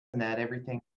that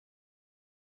everything.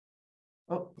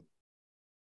 Oh.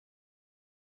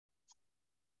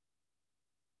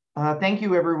 Thank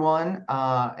you, everyone,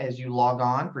 as you log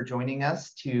on for joining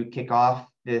us to kick off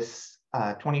this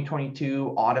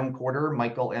 2022 autumn quarter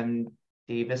Michael M.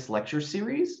 Davis lecture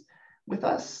series with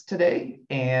us today.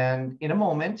 And in a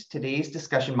moment, today's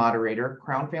discussion moderator,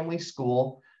 Crown Family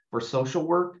School for Social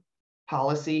Work,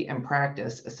 Policy, and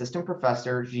Practice, Assistant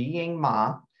Professor Zhiying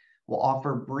Ma, will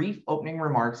offer brief opening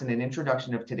remarks and an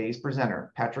introduction of today's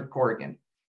presenter, Patrick Corrigan,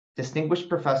 Distinguished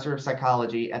Professor of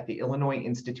Psychology at the Illinois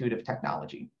Institute of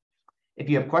Technology. If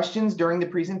you have questions during the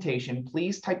presentation,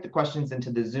 please type the questions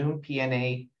into the Zoom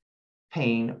P&A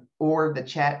pane or the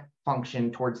chat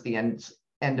function towards the end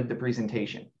of the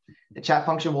presentation. The chat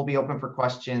function will be open for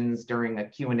questions during a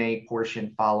Q&A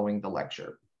portion following the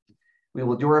lecture. We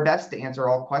will do our best to answer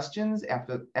all questions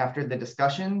after the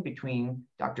discussion between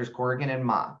Drs. Corrigan and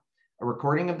Ma. A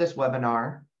recording of this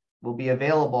webinar will be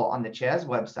available on the CHAZ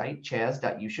website,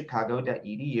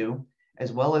 chaz.uchicago.edu,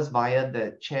 as well as via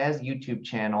the CHAZ YouTube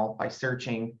channel by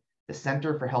searching the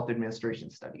Center for Health Administration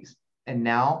Studies. And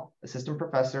now, Assistant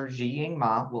Professor Zhiying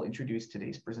Ma will introduce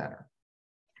today's presenter.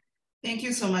 Thank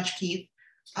you so much, Keith.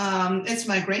 It's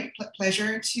my great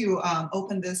pleasure to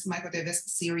open this Michael Davis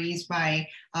series by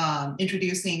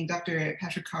introducing Dr.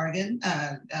 Patrick Corrigan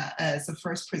as the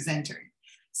first presenter.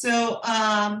 So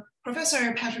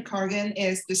Professor Patrick Corrigan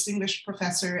is Distinguished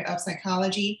Professor of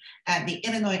Psychology at the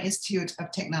Illinois Institute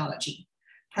of Technology.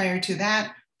 Prior to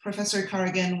that, Professor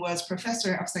Corrigan was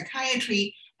Professor of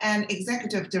Psychiatry and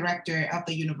Executive Director of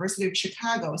the University of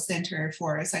Chicago Center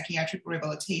for Psychiatric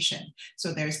Rehabilitation.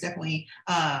 So there's definitely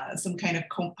some kind of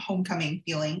homecoming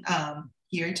feeling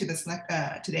here to this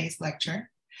today's lecture.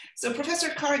 So Professor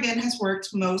Corrigan has worked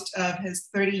most of his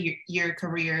 30-year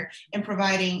career in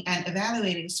providing and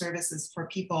evaluating services for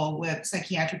people with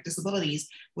psychiatric disabilities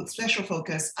with special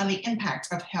focus on the impact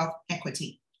of health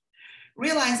equity.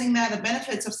 Realizing that the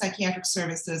benefits of psychiatric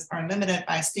services are limited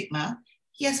by stigma,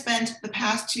 he has spent the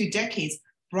past 2 decades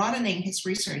broadening his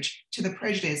research to the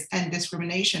prejudice and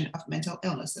discrimination of mental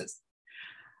illnesses.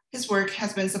 His work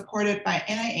has been supported by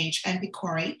NIH and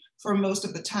PCORI for most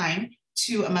of the time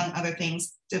to, among other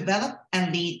things, develop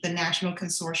and lead the National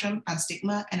Consortium on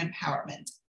Stigma and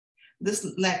Empowerment. This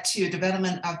led to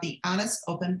development of the Honest,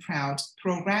 Open, Proud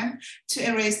program to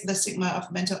erase the stigma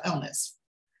of mental illness.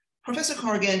 Professor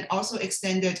Corrigan also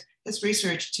extended his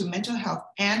research to mental health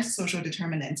and social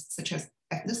determinants such as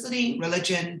ethnicity,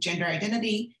 religion, gender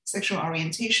identity, sexual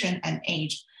orientation, and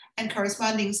age, and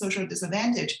corresponding social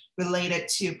disadvantage related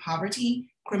to poverty,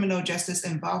 criminal justice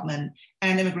involvement,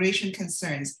 and immigration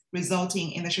concerns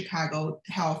resulting in the Chicago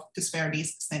Health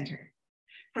Disparities Center.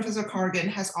 Professor Corrigan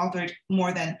has authored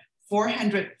more than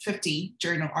 450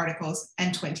 journal articles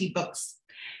and 20 books.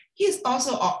 He is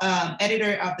also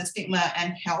editor of the Stigma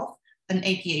and Health, an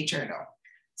APA journal.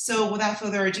 So without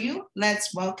further ado,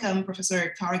 let's welcome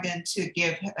Professor Corrigan to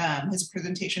give his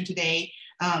presentation today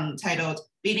titled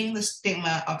Beating the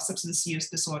Stigma of Substance Use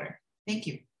Disorder. Thank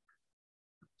you.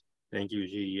 Thank you,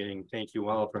 Zhiying. Thank you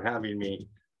all for having me.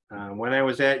 When I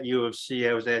was at U of C,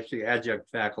 I was actually adjunct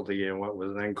faculty in what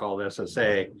was then called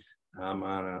SSA on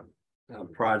a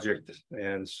project.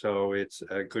 And so it's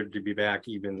good to be back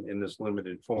even in this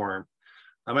limited form.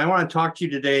 I want to talk to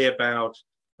you today about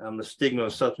the stigma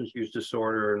of substance use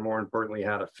disorder and more importantly,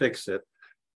 how to fix it.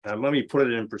 Let me put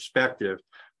it in perspective.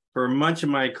 For much of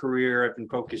my career, I've been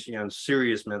focusing on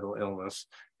serious mental illness.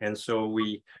 And so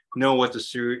we know what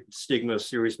the stigma of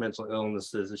serious mental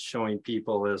illness is. It's showing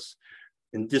people as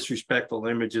in disrespectful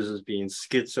images as being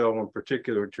schizo, in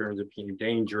particular in terms of being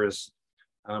dangerous.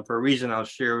 For a reason I'll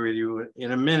share with you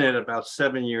in a minute, about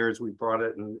 7 years, we brought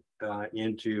it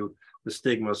into the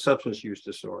stigma of substance use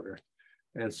disorder.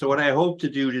 And so what I hope to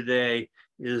do today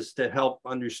is to help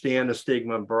understand the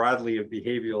stigma broadly of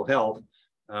behavioral health,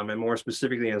 and more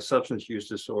specifically on substance use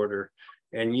disorder,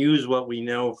 and use what we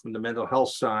know from the mental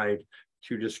health side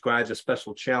to describe the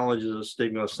special challenges of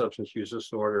stigma of substance use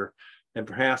disorder, and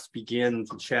perhaps begin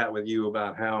to chat with you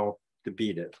about how to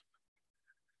beat it.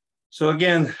 So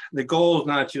again, the goal is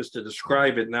not just to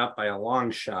describe it, not by a long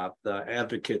shot. The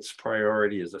advocate's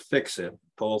priority is to fix it,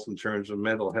 both in terms of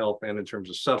mental health and in terms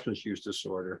of substance use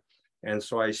disorder. And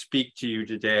so I speak to you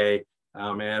today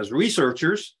as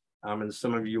researchers, and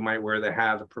some of you might wear the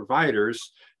hat of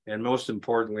providers. And most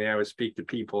importantly, I would speak to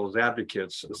people as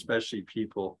advocates, especially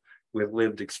people with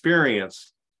lived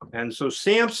experience. And so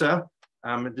SAMHSA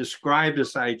described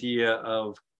this idea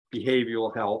of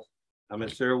behavioral health.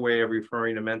 It's their way of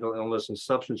referring to mental illness and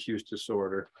substance use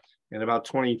disorder. In about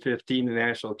 2015, the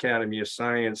National Academy of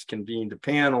Science convened a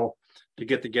panel to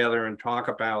get together and talk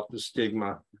about the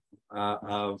stigma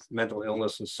of mental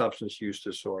illness and substance use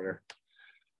disorder.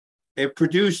 It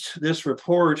produced this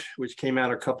report, which came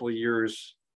out a couple of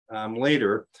years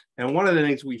later. And one of the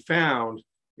things we found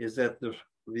is that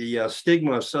the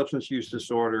stigma of substance use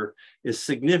disorder is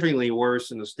significantly worse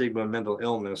than the stigma of mental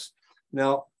illness.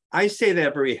 Now, I say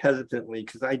that very hesitantly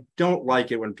because I don't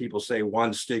like it when people say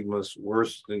one stigma is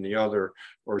worse than the other,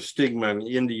 or stigma in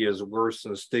India is worse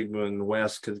than stigma in the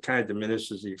West, because it kind of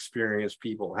diminishes the experience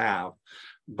people have.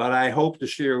 But I hope to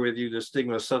share with you the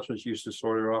stigma of substance use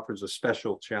disorder offers a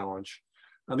special challenge.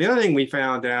 The other thing we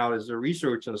found out is the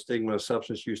research on the stigma of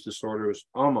substance use disorder is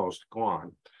almost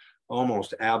gone,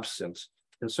 almost absent.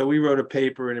 And so we wrote a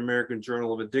paper in American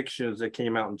Journal of Addictions that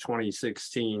came out in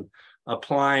 2016,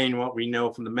 applying what we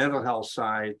know from the mental health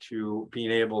side to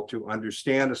being able to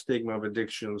understand the stigma of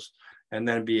addictions and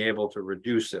then be able to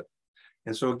reduce it.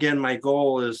 And so again, my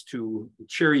goal is to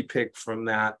cherry pick from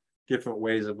that different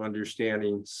ways of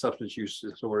understanding substance use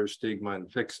disorder stigma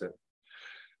and fix it.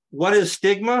 What is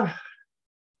stigma?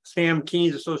 Sam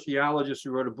Keene's a sociologist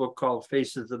who wrote a book called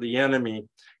Faces of the Enemy,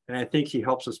 and I think he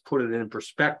helps us put it in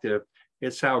perspective.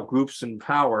 It's how groups in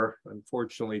power,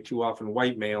 unfortunately too often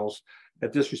white males,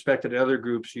 have disrespected other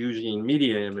groups using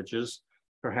media images.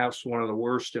 Perhaps one of the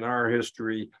worst in our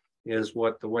history is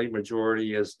what the white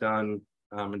majority has done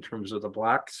in terms of the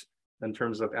Blacks, in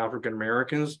terms of African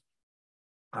Americans.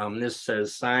 This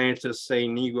says, scientists say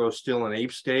Negro still in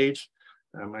ape stage.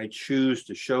 I choose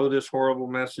to show this horrible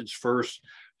message first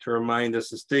to remind us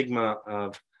the stigma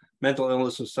of mental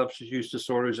illness and substance use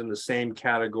disorders in the same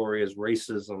category as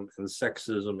racism and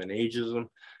sexism and ageism.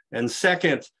 And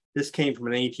second, this came from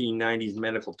an 1890s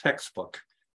medical textbook.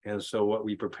 And so what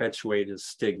we perpetuate is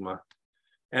stigma.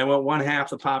 And what one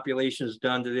half the population has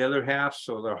done to the other half,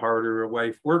 so the harder a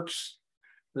wife works,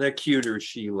 the cuter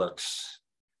she looks.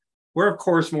 We're, of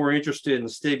course, more interested in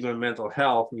stigma and mental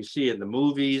health. You see it in the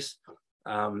movies.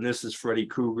 This is Freddy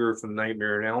Krueger from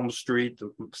Nightmare on Elm Street,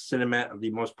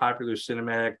 the most popular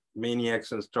cinematic maniac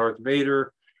since Darth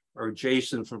Vader, or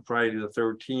Jason from Friday the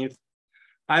 13th.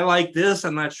 I like this.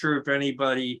 I'm not sure if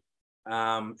anybody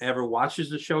ever watches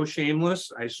the show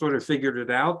Shameless. I sort of figured it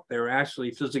out. They're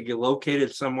actually physically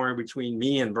located somewhere between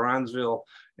me and Bronzeville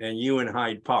and you in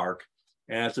Hyde Park.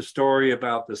 And it's a story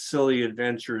about the silly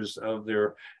adventures of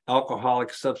their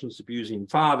alcoholic, substance abusing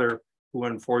father, who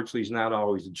unfortunately is not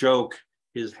always a joke.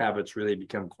 His habits really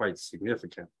become quite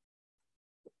significant.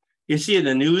 You see in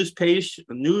the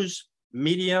news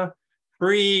media,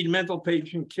 freed mental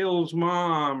patient kills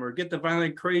mom, or get the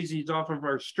violent crazies off of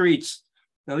our streets.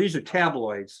 Now, these are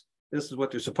tabloids. This is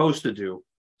what they're supposed to do.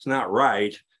 It's not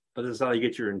right, but this is how you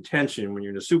get your intention when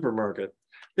you're in a supermarket.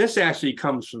 This actually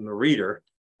comes from the Reader.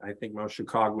 I think most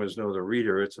Chicagoans know the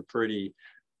Reader. It's a pretty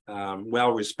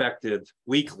well-respected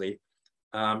weekly.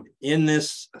 In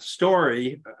this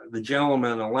story, the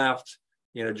gentleman on the left,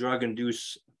 in a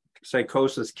drug-induced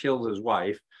psychosis, killed his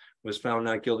wife, was found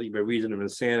not guilty by reason of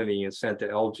insanity and sent to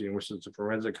Elgin, which is a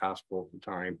forensic hospital at the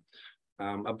time.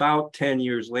 About 10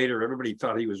 years later, everybody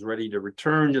thought he was ready to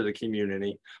return to the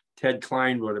community. Ted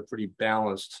Klein wrote a pretty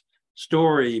balanced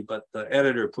story, but the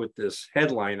editor put this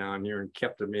headline on here and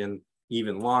kept him in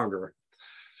even longer.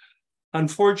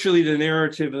 Unfortunately, the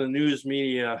narrative of the news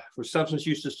media for substance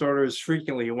use disorder is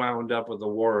frequently wound up with a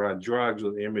war on drugs,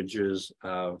 with images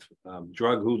of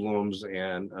drug hoodlums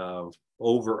and of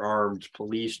overarmed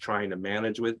police trying to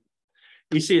manage with.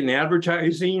 We see it in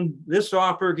advertising. This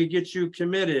offer could get you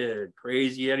committed.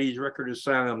 Crazy Eddie's record is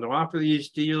silent. To offer these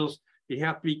deals, you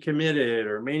have to be committed,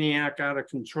 or maniac out of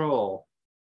control.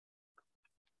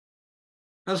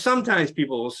 Now, sometimes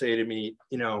people will say to me,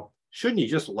 you know, shouldn't you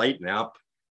just lighten up?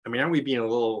 I mean, aren't we being a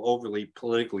little overly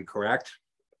politically correct?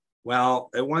 Well,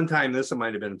 at one time, this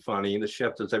might have been funny. The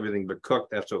chef does everything but cook.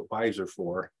 That's what wives are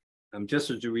for. Just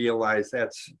as you realize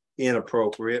that's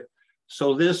inappropriate.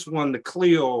 So this won the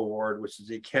Clio Award, which is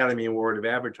the Academy Award of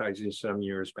Advertising some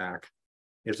years back.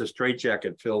 It's a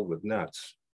straitjacket filled with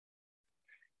nuts.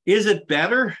 Is it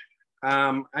better?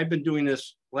 I've been doing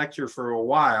this lecture for a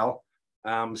while.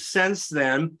 Since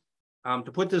then,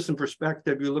 to put this in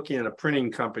perspective, you're looking at a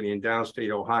printing company in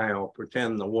downstate Ohio.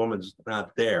 Pretend the woman's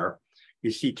not there.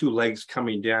 You see two legs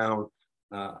coming down,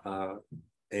 a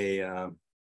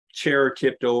chair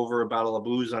tipped over, a bottle of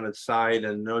booze on its side,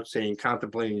 and a note saying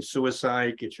contemplating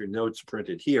suicide. Get your notes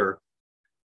printed here.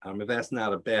 If that's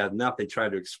not a bad enough, they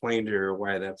tried to explain to her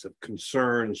why that's a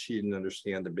concern. She didn't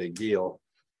understand the big deal.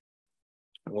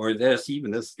 Or this, even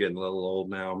this is getting a little old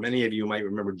now. Many of you might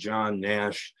remember John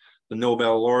Nash, the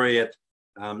Nobel laureate.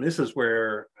 This is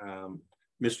where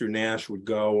Mr. Nash would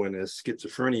go in his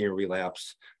schizophrenia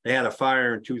relapse. They had a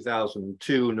fire in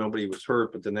 2002. Nobody was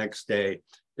hurt, but the next day,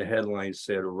 the headline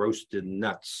said roasted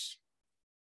nuts.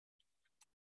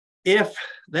 If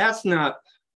that's not,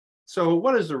 so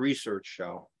what does the research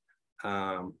show?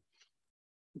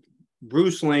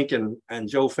 Bruce Lincoln and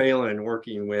Joe Phelan,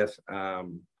 working with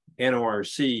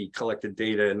NORC, collected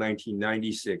data in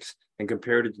 1996 and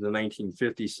compared it to the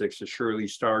 1956 to Shirley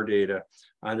Star data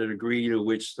on the degree to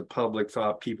which the public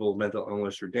thought people with mental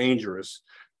illness are dangerous.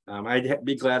 I'd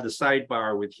be glad to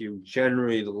sidebar with you.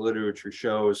 Generally, the literature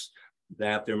shows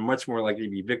that they're much more likely to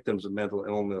be victims of mental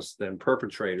illness than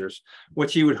perpetrators.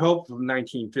 What you would hope from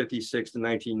 1956 to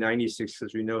 1996,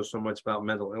 because we know so much about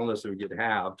mental illness that we get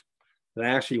halved, that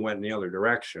actually went in the other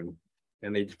direction.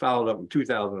 And they followed up in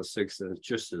 2006, and it's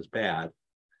just as bad.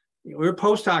 We're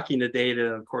post-hocking the data,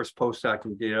 and of course,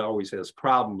 post-hocking data always has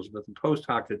problems, but the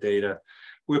post-hoc the data,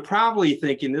 we're probably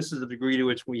thinking this is the degree to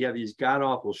which we have these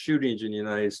god-awful shootings in the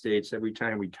United States. Every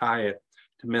time we tie it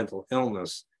to mental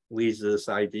illness, leads to this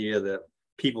idea that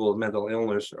people with mental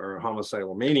illness are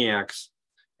homicidal maniacs.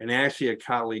 And actually, a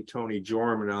colleague, Tony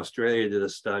Jorm in Australia, did a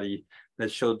study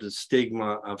that showed the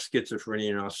stigma of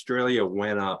schizophrenia in Australia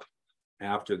went up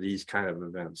after these kind of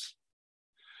events.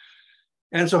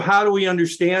 And so how do we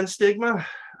understand stigma?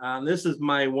 This is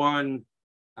my one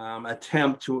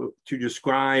attempt to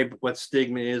describe what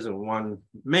stigma is in one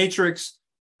matrix.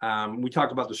 We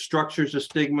talked about the structures of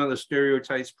stigma, the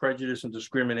stereotypes, prejudice, and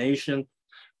discrimination.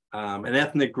 An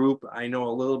ethnic group I know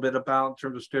a little bit about in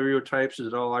terms of stereotypes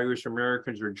is that all Irish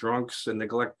Americans are drunks and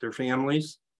neglect their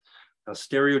families.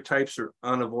 Stereotypes are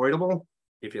unavoidable.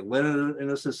 If you live in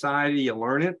a society, you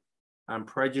learn it.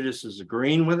 Prejudice is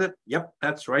agreeing with it. Yep,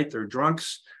 that's right, they're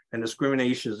drunks, and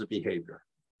discrimination is a behavior.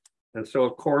 And so,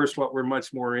 of course, what we're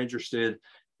much more interested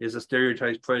is the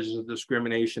stereotypes, prejudice, and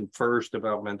discrimination first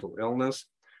about mental illness.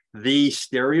 The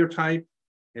stereotype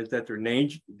is that they're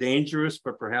dangerous,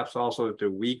 but perhaps also that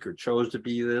they're weak or chose to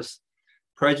be this.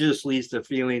 Prejudice leads to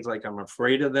feelings like I'm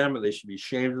afraid of them or they should be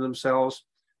ashamed of themselves.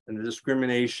 And the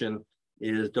discrimination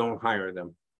is don't hire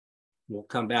them. We'll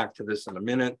come back to this in a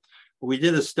minute. We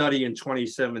did a study in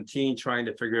 2017 trying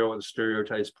to figure out what the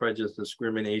stereotypes, prejudice,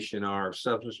 discrimination are of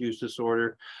substance use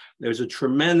disorder. There's a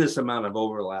tremendous amount of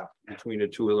overlap between the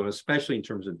two of them, especially in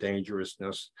terms of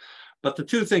dangerousness. But the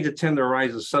two things that tend to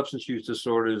arise of substance use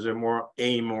disorders are more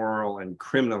amoral and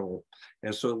criminal.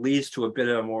 And so it leads to a bit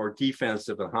of a more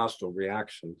defensive and hostile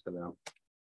reaction to them.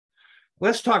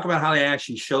 Let's talk about how they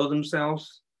actually show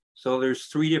themselves. So there's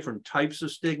three different types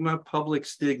of stigma. Public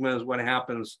stigma is what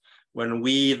happens when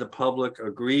we, the public,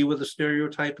 agree with a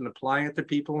stereotype and apply it to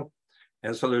people.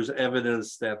 And so there's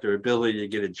evidence that their ability to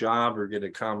get a job or get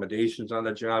accommodations on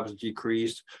the job is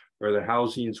decreased, or their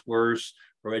housing's worse,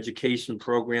 or education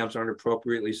programs aren't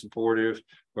appropriately supportive,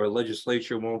 or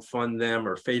legislature won't fund them,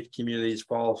 or faith communities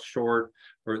fall short,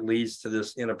 or it leads to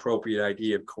this inappropriate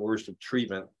idea of coercive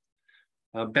treatment.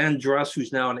 Ben Druss,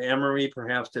 who's now in Emory,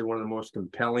 perhaps did one of the most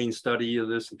compelling studies of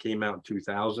this. It came out in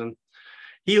 2000.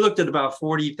 He looked at about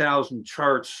 40,000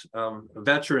 charts of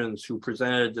veterans who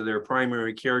presented to their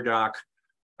primary care doc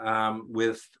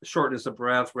with shortness of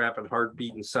breath, rapid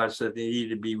heartbeat, and such that they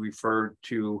needed to be referred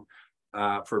to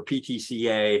for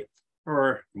PTCA,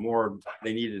 or more,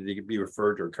 they needed to be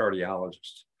referred to a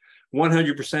cardiologist.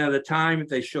 100% of the time, if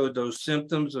they showed those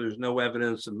symptoms, there's no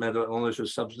evidence of mental illness or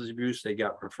substance abuse, they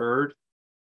got referred.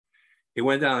 It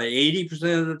went down to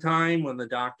 80% of the time when the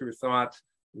doctor thought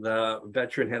the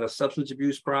veteran had a substance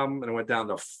abuse problem, and it went down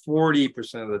to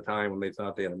 40% of the time when they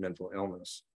thought they had a mental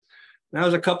illness. Now,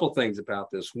 there's a couple things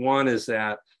about this. One is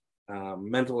that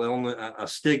mental illness, a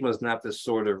stigma is not this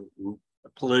sort of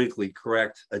politically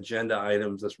correct agenda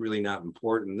items that's really not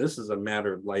important. This is a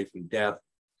matter of life and death.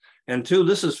 And two,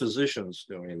 this is physicians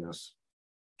doing this.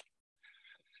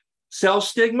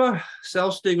 Self-stigma.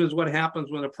 Self-stigma is what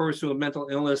happens when a person with mental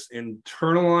illness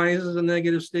internalizes a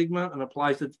negative stigma and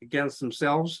applies it against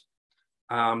themselves.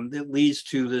 It leads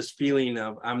to this feeling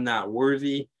of I'm not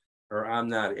worthy or I'm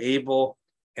not able,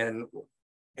 and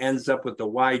ends up with the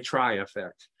why try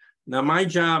effect. Now, my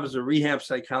job as a rehab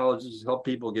psychologist is to help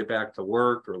people get back to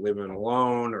work or living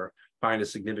alone or find a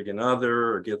significant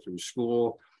other or get through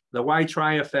school. The why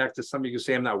try effect is somebody who can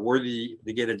say I'm not worthy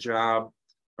to get a job,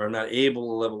 or I'm not able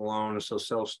to live alone, so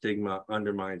self-stigma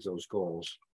undermines those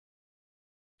goals.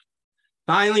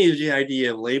 Finally, is the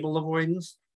idea of label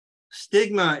avoidance.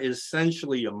 Stigma is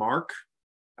essentially a mark.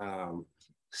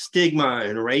 Stigma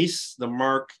in race, the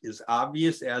mark is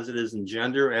obvious, as it is in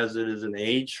gender, as it is in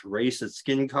age. Race is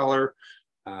skin color,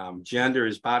 gender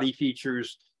is body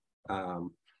features,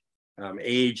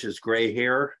 age is gray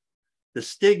hair. The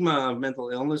stigma of mental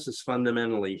illness is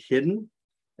fundamentally hidden.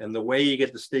 And the way you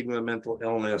get the stigma of mental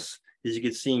illness is you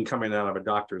get seen coming out of a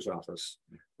doctor's office,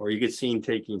 or you get seen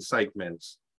taking psych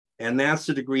meds. And that's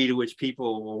the degree to which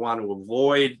people will want to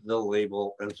avoid the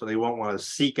label, and so they won't want to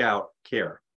seek out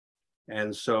care.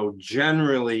 And so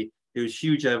generally, there's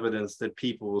huge evidence that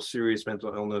people with serious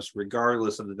mental illness,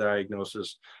 regardless of the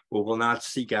diagnosis, will not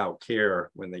seek out care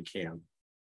when they can.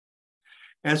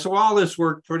 And so all this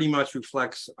work pretty much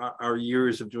reflects our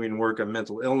years of doing work on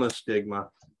mental illness stigma.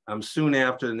 Soon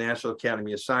after the National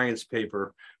Academy of Science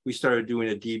paper, we started doing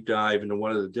a deep dive into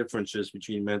what are the differences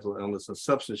between mental illness and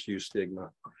substance use stigma.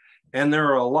 And there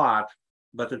are a lot,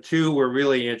 but the two we're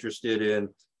really interested in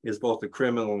is both the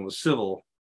criminal and the civil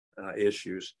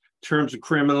issues. In terms of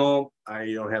criminal,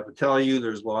 I don't have to tell you,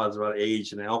 there's laws about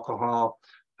age and alcohol,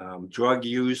 drug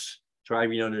use,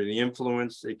 driving under the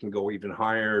influence. It can go even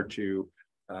higher to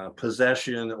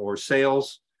possession or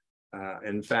sales.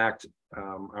 In fact,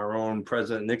 our own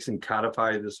President Nixon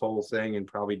codified this whole thing and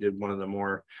probably did one of the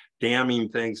more damning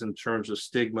things in terms of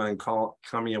stigma and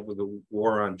coming up with a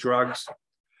war on drugs.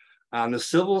 On the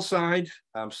civil side,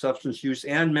 substance use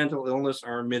and mental illness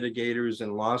are mitigators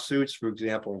in lawsuits. For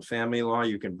example, in family law,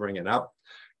 you can bring it up.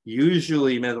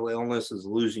 Usually mental illness is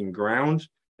losing ground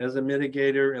as a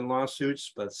mitigator in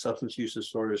lawsuits, but substance use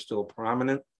disorder is still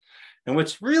prominent. And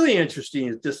what's really interesting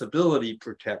is disability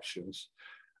protections.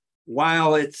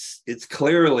 While it's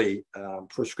clearly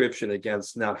prescription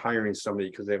against not hiring somebody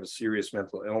because they have a serious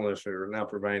mental illness or not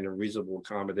providing them reasonable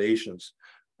accommodations,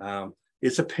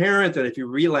 it's apparent that if you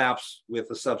relapse with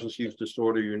a substance use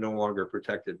disorder, you're no longer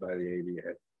protected by the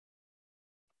ADA.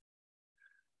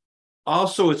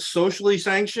 Also, it's socially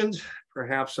sanctioned.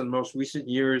 Perhaps in most recent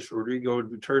years, Rodrigo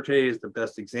Duterte is the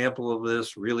best example of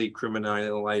this, really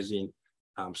criminalizing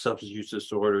substance use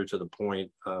disorder to the point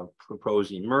of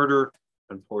proposing murder.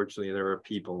 Unfortunately, there are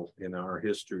people in our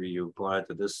history who applied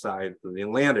to this side of the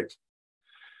Atlantic.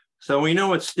 So we know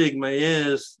what stigma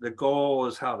is. The goal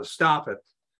is how to stop it.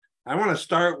 I want to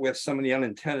start with some of the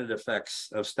unintended effects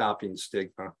of stopping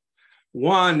stigma.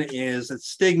 One is that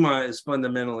stigma is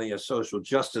fundamentally a social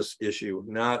justice issue,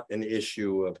 not an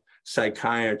issue of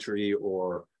psychiatry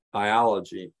or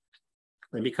biology.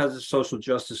 And because it's a social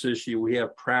justice issue, we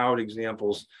have proud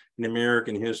examples in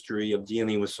American history of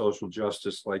dealing with social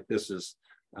justice, like this is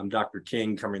Dr.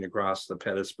 King coming across the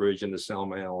Pettus Bridge into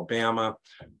Selma, Alabama,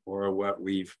 or what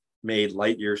we've made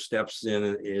light year steps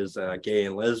in is a gay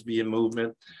and lesbian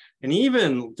movement. And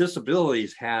even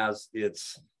disabilities has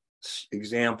its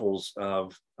examples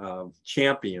of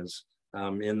champions.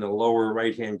 In the lower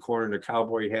right-hand corner, the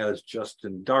cowboy hat is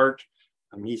Justin Dart.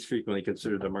 He's frequently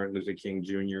considered the Martin Luther King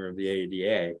Jr. of the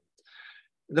ADA.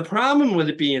 The problem with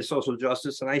it being social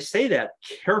justice, and I say that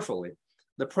carefully,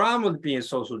 the problem with it being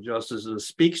social justice is it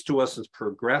speaks to us as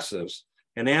progressives.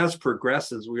 And as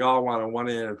progressives, we all want to run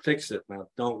in and fix it. Now,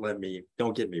 don't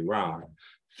get me wrong.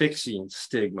 Fixing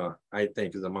stigma, I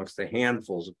think, is amongst the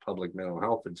handfuls of public mental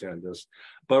health agendas,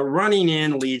 but running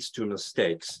in leads to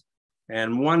mistakes.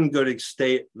 And one good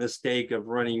mistake of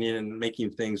running in and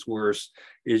making things worse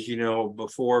is,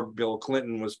 before Bill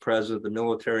Clinton was president, the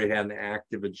military had an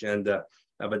active agenda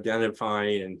of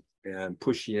identifying and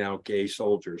pushing out gay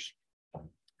soldiers.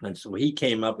 And so he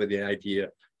came up with the idea,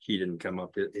 he didn't come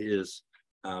up with his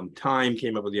time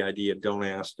came up with the idea of don't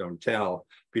ask, don't tell.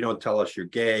 If you don't tell us you're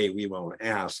gay, we won't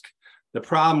ask. The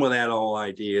problem with that whole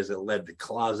idea is it led to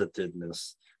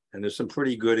closetedness. And there's some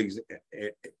pretty good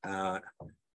data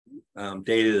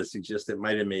that suggests it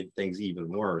might have made things even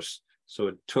worse. So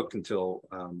it took until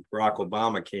Barack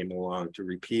Obama came along to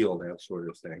repeal that sort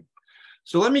of thing.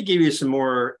 So let me give you some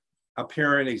more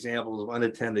apparent examples of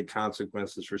unintended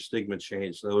consequences for stigma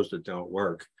change, those that don't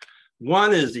work.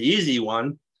 One is the easy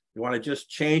one. You want to just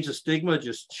change the stigma,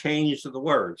 just change the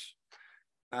words.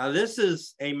 This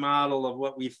is a model of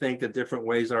what we think the different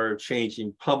ways are of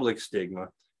changing public stigma.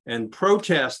 And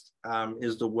protest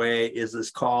is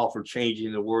this call for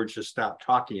changing the words to stop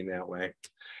talking that way.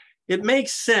 It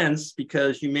makes sense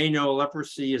because you may know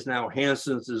leprosy is now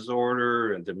Hansen's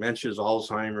disorder and dementia is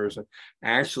Alzheimer's. And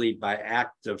actually, by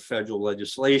act of federal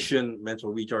legislation,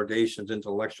 mental retardation is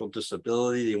intellectual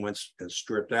disability. They went and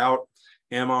stripped out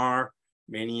MR.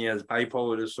 Mania is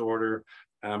bipolar disorder.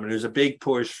 And there's a big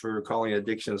push for calling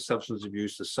addiction and substance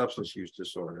abuse a substance use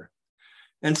disorder.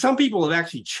 And some people have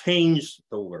actually changed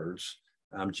the words.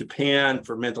 Japan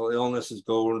for mental illness is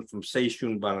going from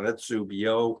Seishun Banetsu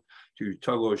Bio to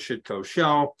Togo Shitko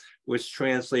Shou, which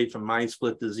translates from mind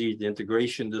split disease to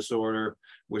integration disorder,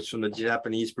 which from the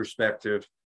Japanese perspective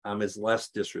is less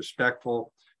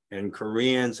disrespectful. And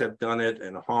Koreans have done it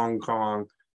in Hong Kong.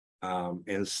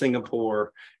 in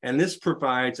Singapore. And this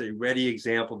provides a ready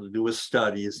example to do a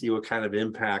study to see what kind of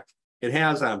impact it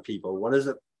has on people. What does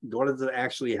it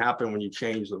actually happen when you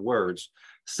change the words?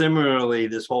 Similarly,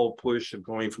 this whole push of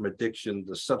going from addiction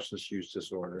to substance use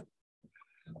disorder.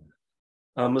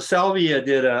 Salvia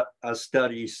did a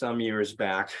study some years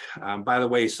back. By the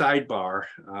way, sidebar,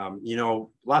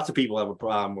 lots of people have a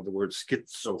problem with the word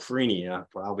schizophrenia,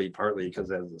 probably partly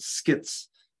because it has a skits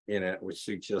in it, which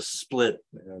suggests split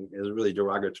and is really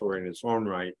derogatory in its own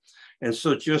right. And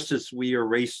so just as we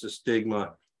erase the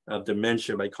stigma of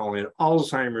dementia by calling it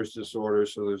Alzheimer's disorder,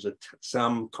 so there's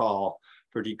some call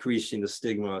for decreasing the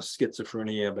stigma of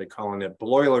schizophrenia by calling it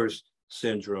Bleuler's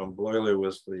syndrome. Bleuler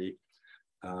was the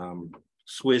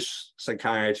Swiss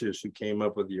psychiatrist who came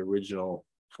up with the original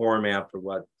format for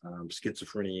what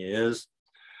schizophrenia is.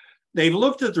 They've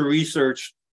looked at the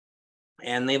research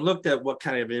and they looked at what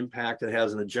kind of impact it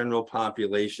has on the general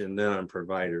population, then on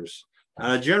providers.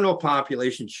 On a general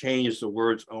population, change the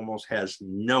words almost has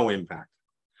no impact.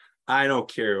 I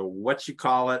don't care what you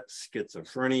call it,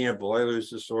 schizophrenia, Bleuler's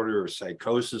disorder, or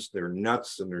psychosis, they're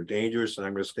nuts and they're dangerous, and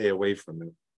I'm going to stay away from it.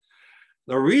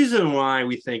 The reason why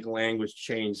we think language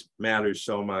change matters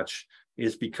so much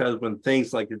is because when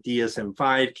things like the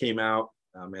DSM-5 came out,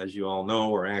 as you all know,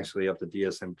 we're actually up to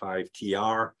DSM-5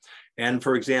 TR. And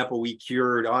for example, we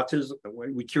cured autism,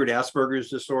 we cured Asperger's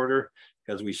disorder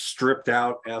because we stripped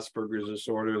out Asperger's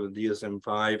disorder, the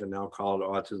DSM-5, and now call it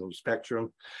autism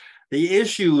spectrum. The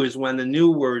issue is when the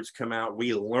new words come out,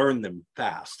 we learn them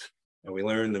fast. And we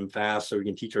learn them fast so we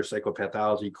can teach our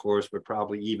psychopathology course, but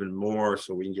probably even more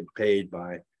so we can get paid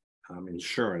by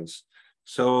insurance.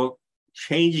 So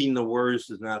changing the words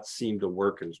does not seem to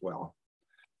work as well.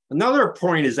 Another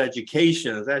point is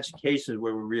education. Education is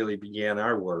where we really began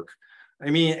our work.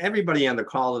 I mean, everybody on the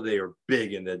call today are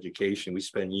big in education. We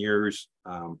spend years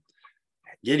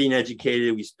getting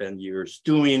educated. We spend years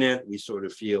doing it. We sort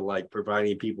of feel like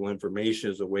providing people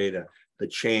information is a way to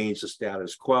change the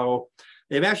status quo.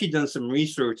 They've actually done some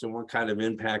research on what kind of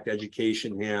impact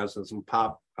education has on some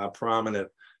prominent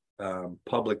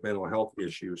public mental health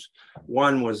issues.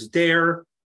 One was DARE.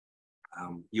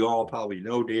 You all probably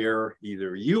know DARE.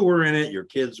 Either you were in it, your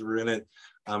kids were in it.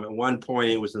 At one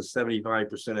point, it was in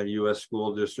 75% of US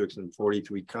school districts in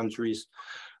 43 countries.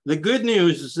 The good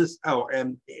news is this,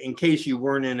 and in case you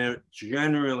weren't in it,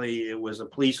 generally it was a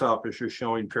police officer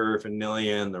showing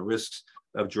paraphernalia and the risks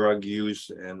of drug use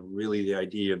and really the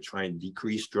idea of trying to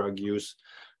decrease drug use.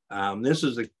 This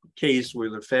is a case where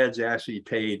the feds actually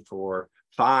paid for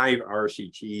 5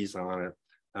 RCTs on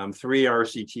it. 3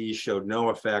 RCTs showed no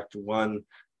effect. 1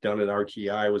 done at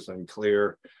RTI was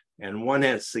unclear, and 1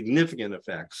 had significant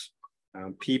effects.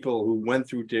 People who went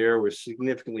through DARE were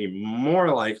significantly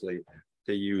more likely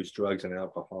to use drugs and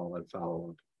alcohol at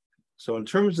follow-up. So in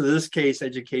terms of this case,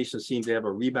 education seemed to have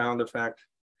a rebound effect.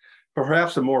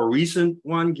 Perhaps a more recent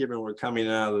one, given we're coming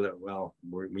out of the, well,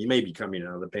 we may be coming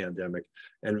out of the pandemic,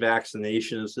 and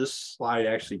vaccinations. This slide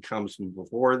actually comes from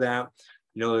before that.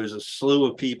 You know, there's a slew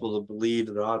of people who believe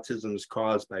that autism is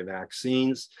caused by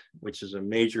vaccines, which is a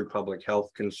major public health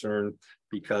concern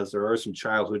because there are some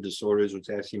childhood disorders which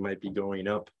actually might be going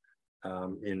up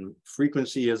in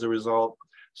frequency as a result.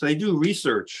 So they do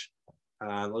research.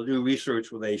 They'll do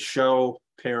research where they show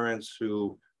parents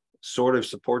who sort of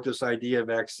support this idea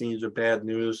vaccines are bad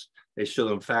news. They show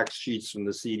them fact sheets from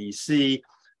the CDC,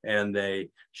 and they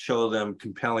show them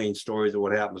compelling stories of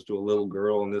what happens to a little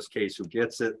girl, in this case, who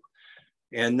gets it.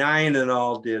 And 9 in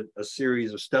all did a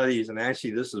series of studies, and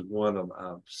actually this is one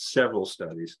of several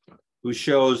studies, who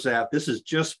shows that this is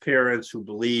just parents who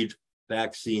believed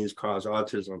vaccines cause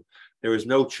autism. There was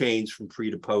no change from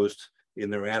pre to post in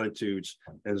their attitudes.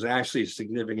 There's actually a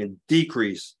significant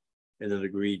decrease in the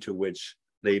degree to which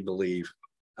they believe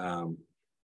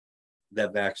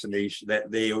that vaccination,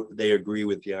 that they agree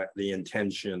with the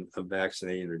intention of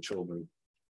vaccinating their children.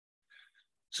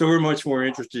 So we're much more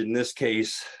interested in this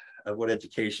case of what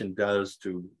education does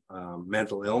to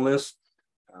mental illness.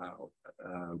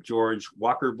 George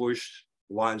Walker Bush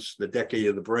launched the Decade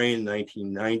of the Brain in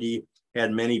 1990,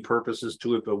 had many purposes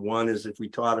to it, but one is if we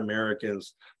taught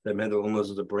Americans that mental illness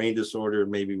is a brain disorder,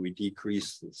 maybe we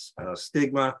decrease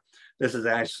stigma. This is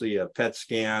actually a PET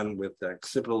scan with the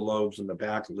occipital lobes in the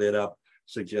back lit up,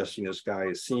 suggesting this guy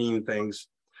is seeing things.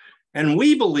 And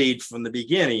we believed from the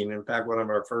beginning, in fact, one of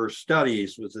our first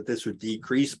studies was that this would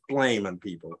decrease blame on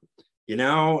people. You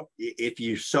know, if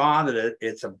you saw that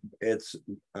it's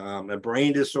a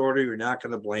brain disorder, you're not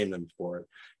going to blame them for it.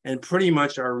 And pretty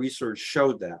much our research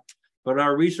showed that. But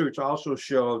our research also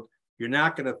showed you're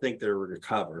not going to think they'll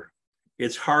recover.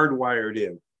 It's hardwired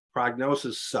in.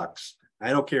 Prognosis sucks. I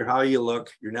don't care how you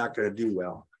look, you're not going to do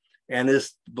well. And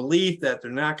this belief that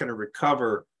they're not going to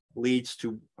recover leads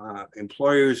to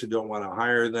employers who don't want to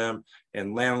hire them,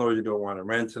 and landlords who don't want to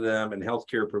rent to them, and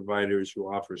healthcare providers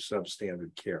who offer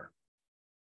substandard care.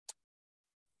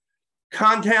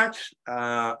 Contact,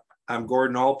 I'm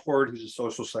Gordon Allport, who's a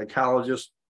social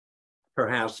psychologist,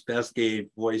 perhaps best gave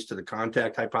voice to the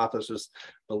contact hypothesis,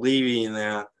 believing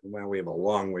that, well, we have a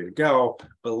long way to go,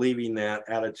 believing that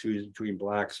attitudes between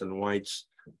Blacks and whites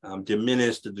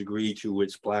diminished the degree to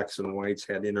which Blacks and whites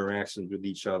had interactions with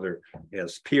each other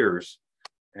as peers.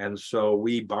 And so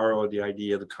we borrowed the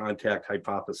idea of the contact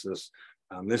hypothesis.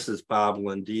 This is Bob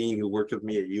Lundeen, who worked with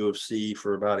me at U of C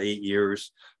for about 8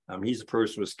 years. He's a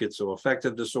person with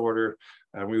schizoaffective disorder.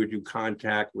 We would do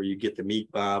contact where you get to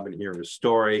meet Bob and hear his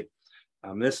story.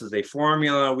 This is a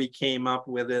formula. We came up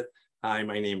with it. Hi,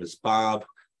 my name is Bob.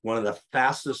 One of the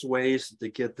fastest ways to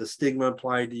get the stigma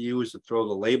applied to you is to throw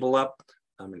the label up.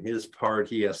 In his part,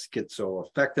 he has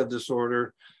schizoaffective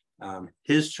disorder.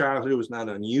 His childhood was not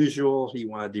unusual. He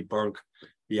wanted to debunk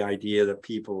the idea that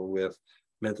people with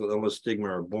mental illness stigma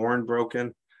are born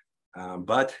broken.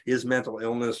 But his mental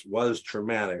illness was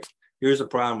traumatic. Here's the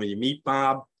problem: when you meet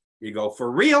Bob, you go, for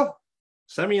real?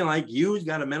 Somebody like you's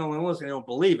got a mental illness? I don't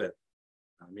believe it.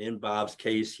 In Bob's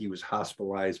case, he was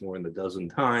hospitalized more than a dozen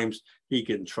times. He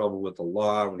get in trouble with the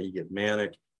law when he get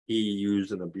manic. He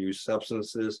used and abused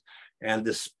substances. And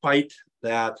despite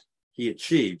that, he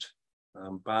achieved.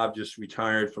 Bob just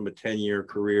retired from a 10-year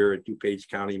career at DuPage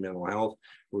County Mental Health,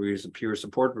 where he was a peer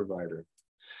support provider.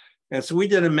 And so we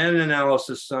did a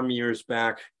meta-analysis some years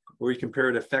back where we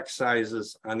compared effect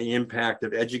sizes on the impact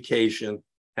of education,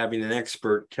 having an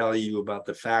expert tell you about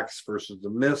the facts versus the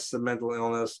myths of mental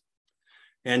illness,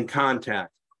 and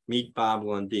contact, meet Bob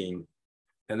Lundeen.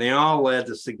 And they all led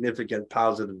to significant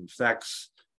positive effects.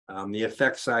 The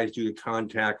effect size due to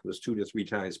contact was 2 to 3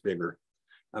 times bigger.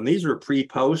 These were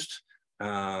pre-post.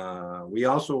 We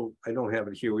also, I don't have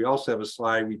it here, we also have a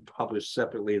slide we published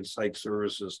separately in Psych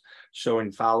Services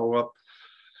showing follow-up.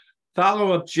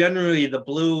 Follow-up, generally the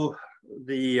blue,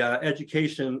 the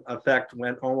education effect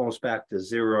went almost back to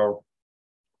 0,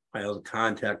 while the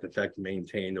contact effect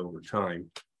maintained over time.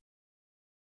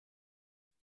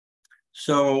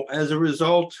 So as a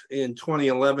result, in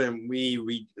 2011,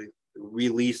 we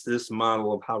released this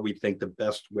model of how we think the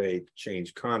best way to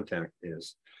change contact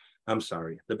is.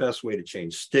 The best way to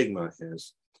change stigma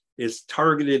is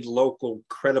targeted, local,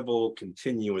 credible,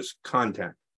 continuous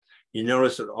contact. You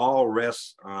notice it all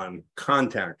rests on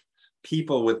contact.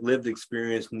 People with lived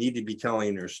experience need to be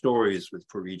telling their stories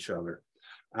for each other.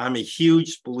 I'm a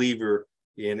huge believer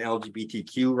in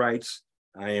LGBTQ rights.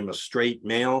 I am a straight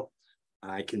male.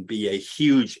 I can be a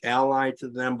huge ally to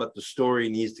them, but the story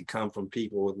needs to come from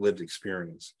people with lived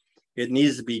experience. It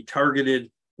needs to be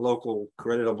targeted, local,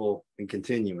 credible, and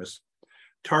continuous.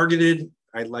 Targeted,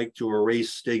 I'd like to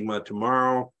erase stigma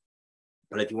tomorrow,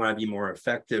 but if you want to be more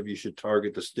effective, you should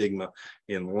target the stigma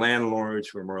in landlords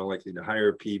who are more likely to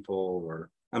hire people, or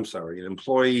in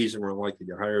employees who are more likely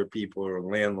to hire people, or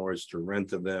landlords to rent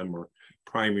to them, or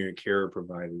primary care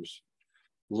providers.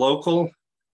 Local,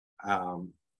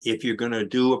 if you're going to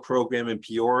do a program in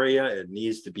Peoria, it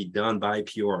needs to be done by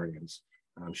Peorians.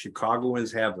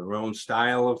 Chicagoans have their own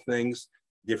style of things.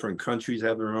 Different countries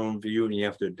have their own view, and you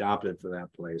have to adopt it for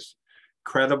that place.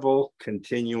 Credible,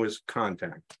 continuous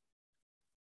contact.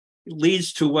 It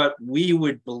leads to what we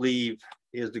would believe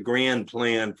is the grand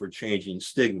plan for changing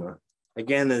stigma.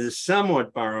 Again, it is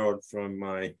somewhat borrowed from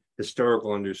my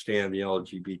historical understanding of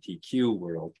the LGBTQ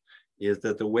world, is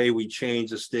that the way we change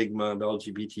the stigma of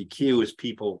LGBTQ is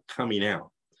people coming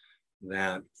out.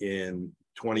 That in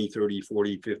 20, 30,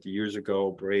 40, 50 years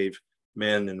ago, brave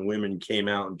men and women came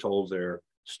out and told their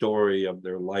story of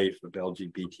their life of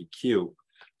LGBTQ.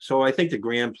 So I think the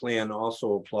grand plan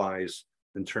also applies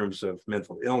in terms of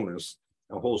mental illness,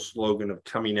 a whole slogan of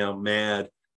coming out mad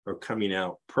or coming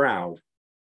out proud.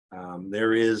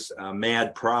 There is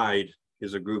Mad Pride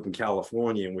is a group in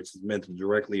California which is meant to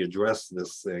directly address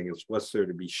this thing. It's what's there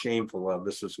to be shameful of.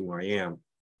 This is who I am.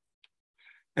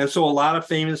 And so a lot of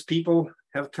famous people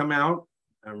have come out.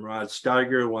 Rod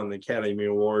Steiger won the Academy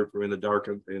Award for In the Dark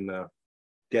of the Night.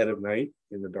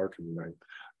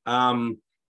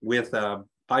 With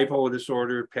bipolar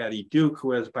disorder, Patty Duke,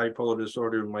 who has bipolar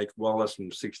disorder, Mike Wallace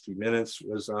from 60 Minutes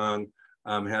was on,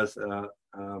 has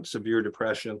severe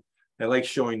depression. I like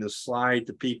showing this slide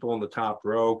to people in the top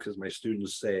row because my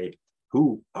students say,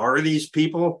 who are these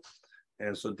people?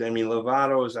 And so Demi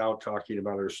Lovato is out talking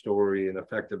about her story and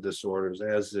affective disorders,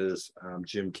 as is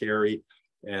Jim Carrey.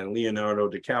 And Leonardo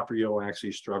DiCaprio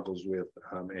actually struggles with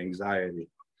anxiety.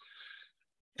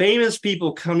 Famous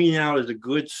people coming out is a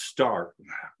good start,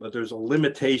 but there's a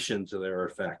limitation to their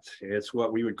effect. It's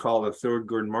what we would call the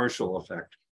Thurgood Marshall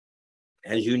effect.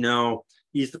 As you know,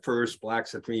 he's the first Black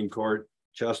Supreme Court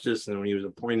justice, and when he was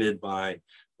appointed by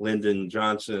Lyndon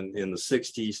Johnson in the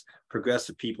 60s,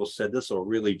 progressive people said this will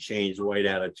really change white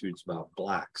attitudes about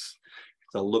Blacks.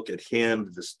 They'll look at him,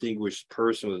 the distinguished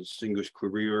person with a distinguished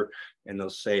career, and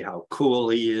they'll say how cool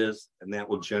he is, and that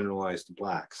will generalize to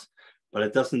Blacks. But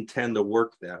it doesn't tend to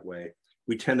work that way.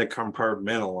 We tend to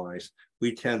compartmentalize.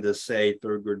 We tend to say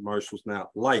Thurgood Marshall's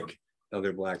not like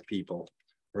other Black people.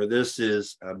 Or this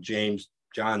is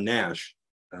John Nash,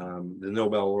 the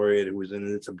Nobel laureate who was in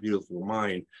It's a Beautiful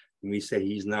Mind. And we say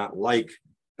he's not like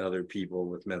other people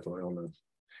with mental illness.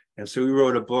 And so we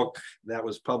wrote a book that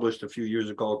was published a few years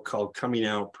ago called Coming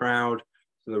Out Proud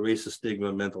to the Racist Stigma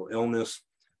of Mental Illness.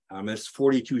 It's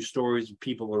 42 stories of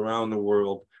people around the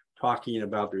world talking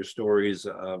about their stories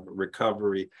of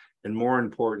recovery, and more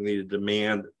importantly, the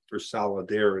demand for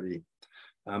solidarity.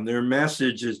 Their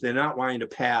message is they're not wanting to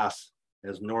pass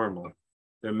as normal.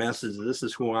 Their message is this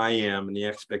is who I am, and the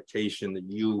expectation that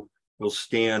you will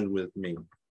stand with me.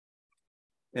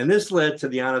 And this led to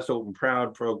the Honest, Open,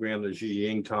 Proud program that Ji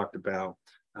Ying talked about.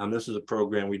 This is a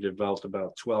program we developed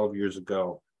about 12 years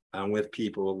ago with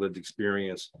people with lived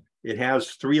experience. It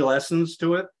has 3 lessons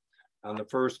to it. The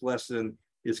first lesson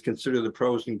is consider the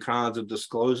pros and cons of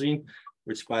disclosing,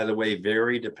 which by the way,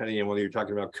 vary depending on whether you're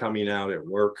talking about coming out at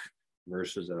work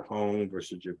versus at home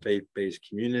versus your faith-based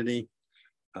community.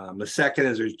 The second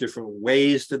is there's different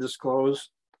ways to disclose.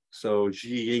 So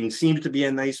Ji Ying seems to be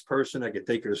a nice person. I could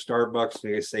take her to Starbucks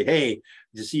and I could say, hey,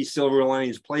 did you see Silver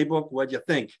Linings Playbook? What'd you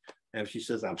think? And if she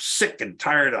says, I'm sick and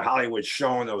tired of Hollywood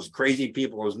showing those crazy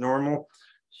people as normal,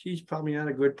 she's probably not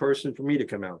a good person for me to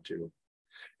come out to.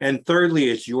 And thirdly,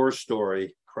 it's your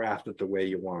story, crafted the way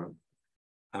you want.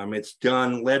 It's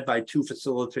led by 2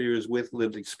 facilitators with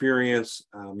lived experience,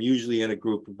 usually in a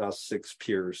group of about 6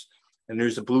 peers. And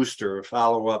there's a booster, a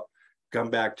follow-up,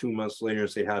 come back 2 months later and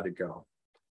say how'd it go.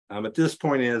 At this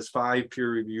point, it has 5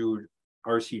 peer-reviewed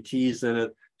RCTs in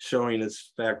it, showing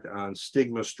its effect on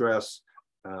stigma, stress,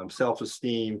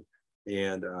 self-esteem,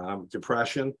 and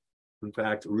depression. In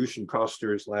fact, Rushin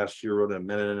Kosters last year wrote a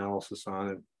meta-analysis on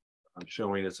it,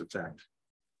 showing its effect.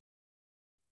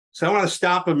 So I want to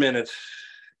stop a minute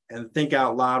and think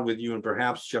out loud with you and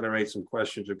perhaps generate some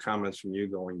questions or comments from you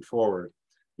going forward.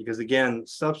 Because again,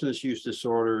 substance use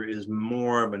disorder is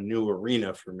more of a new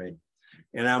arena for me.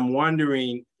 And I'm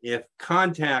wondering if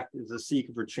contact is a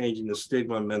secret for changing the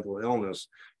stigma of mental illness,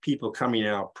 people coming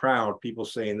out proud, people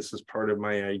saying this is part of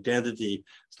my identity,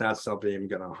 it's not something I'm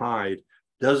going to hide.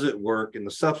 Does it work in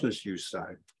the substance use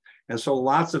side? And so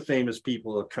lots of famous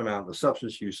people have come out on the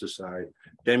substance use side.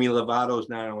 Demi Lovato is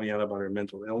not only out about her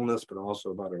mental illness, but also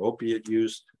about her opiate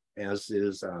use, as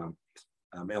is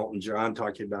Elton John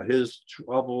talking about his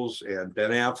troubles, and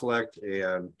Ben Affleck,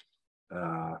 and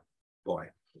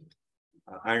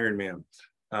Iron Man,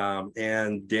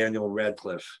 and Daniel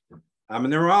Radcliffe.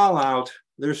 And they're all out.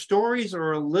 Their stories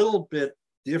are a little bit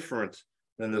different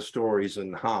than the stories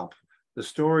in HOP. The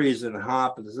stories in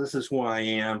HOP is this is who I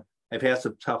am. I've had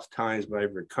some tough times, but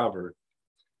I've recovered.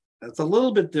 That's a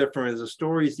little bit different. As the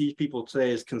stories these people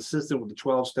say is consistent with the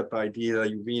 12-step idea that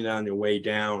you're being on your way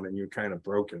down and you're kind of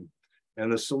broken.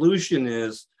 And the solution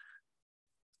is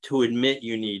to admit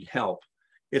you need help.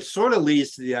 It sort of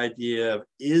leads to the idea of,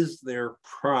 is there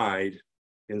pride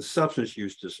in substance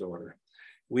use disorder?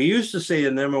 We used to say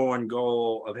the #1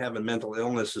 goal of having mental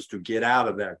illness is to get out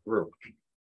of that group.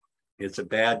 It's a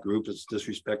bad group, it's a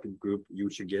disrespected group, you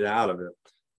should get out of it.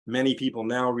 Many people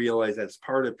now realize that's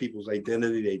part of people's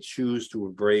identity they choose to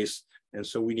embrace, and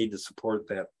so we need to support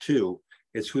that too.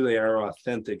 It's who they are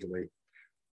authentically.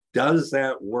 Does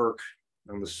that work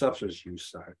on the substance use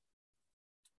side?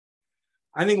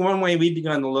 I think one way we've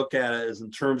begun to look at it is in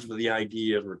terms of the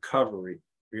idea of recovery,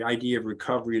 the idea of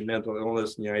recovery in mental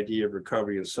illness and the idea of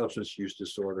recovery in substance use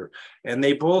disorder. And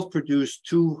they both produce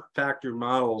 2-factor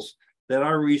models that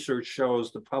our research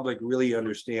shows the public really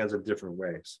understands in different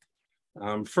ways.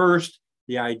 First,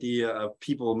 the idea of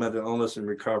people with mental illness and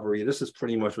recovery. This is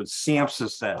pretty much what SAMHSA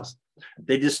says.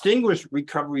 They distinguish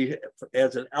recovery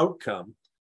as an outcome.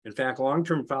 In fact,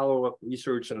 long-term follow-up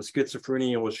research on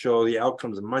schizophrenia will show the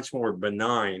outcomes are much more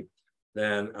benign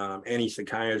than any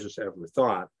psychiatrist ever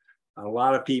thought. A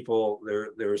lot of people,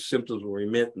 their symptoms will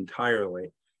remit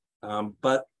entirely.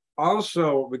 But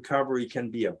also recovery can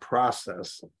be a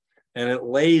process, and it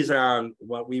lays on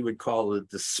what we would call the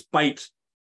despite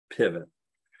pivot.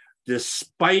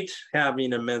 Despite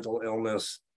having a mental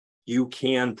illness, you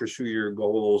can pursue your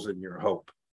goals and your hope.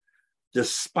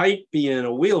 Despite being in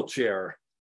a wheelchair,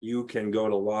 you can go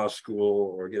to law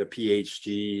school or get a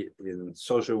PhD in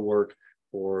social work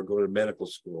or go to medical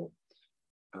school.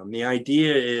 The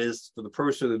idea is for the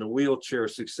person in a wheelchair,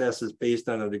 success is based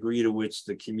on a degree to which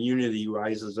the community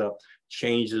rises up,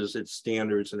 changes its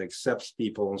standards, and accepts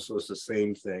people. And so it's the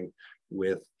same thing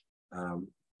with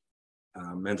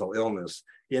mental illness.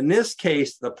 In this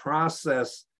case, the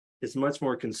process is much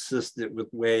more consistent with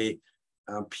the way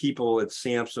people at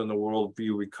SAMHSA in the world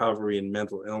view recovery and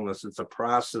mental illness. It's a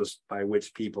process by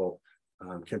which people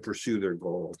can pursue their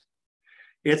goals.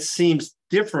 It seems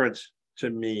different to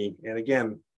me, and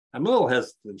again, I'm a little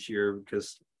hesitant here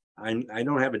because I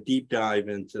don't have a deep dive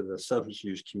into the substance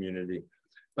use community,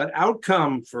 but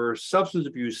outcome for substance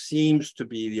abuse seems to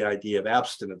be the idea of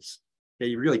abstinence. Yeah,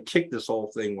 you really kick this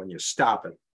whole thing when you stop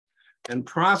it. And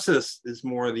process is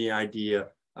more the idea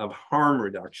of harm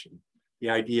reduction,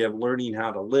 the idea of learning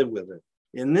how to live with it.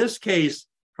 In this case,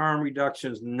 harm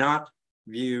reduction is not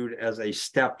viewed as a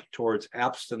step towards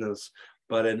abstinence,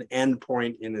 but an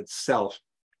endpoint in itself.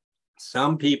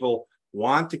 Some people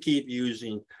want to keep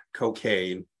using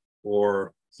cocaine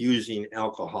or using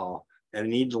alcohol and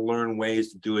need to learn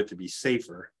ways to do it to be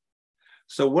safer.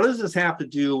 So what does this have to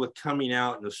do with coming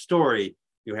out in the story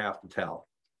you have to tell?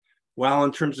 Well,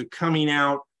 in terms of coming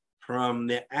out from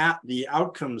the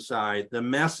outcome side, the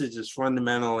message is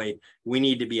fundamentally, we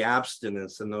need to be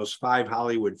abstinence. And those 5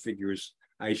 Hollywood figures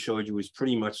I showed you is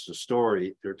pretty much the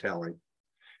story they're telling.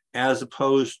 As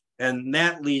opposed, and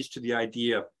that leads to the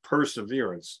idea of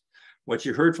perseverance. What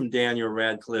you heard from Daniel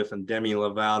Radcliffe and Demi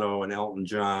Lovato and Elton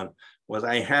John was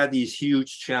I had these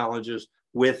huge challenges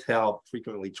with help,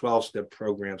 frequently 12-step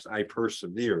programs, I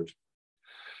persevered.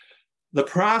 The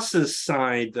process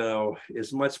side, though,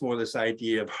 is much more this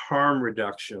idea of harm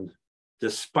reduction.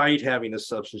 Despite having a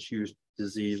substance use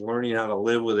disease, learning how to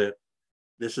live with it,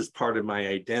 this is part of my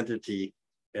identity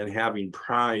and having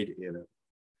pride in it.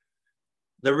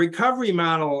 The recovery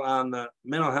model on the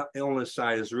mental health illness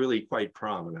side is really quite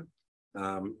prominent.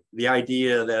 The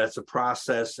idea that it's a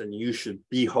process and you should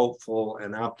be hopeful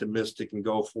and optimistic and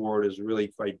go forward is really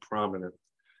quite prominent.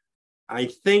 I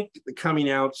think the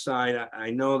coming outside, I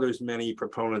know there's many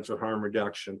proponents of harm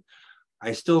reduction.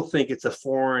 I still think it's a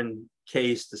foreign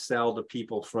case to sell to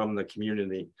people from the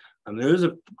community. There's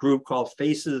a group called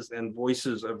Faces and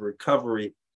Voices of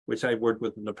Recovery, which I've worked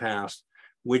with in the past,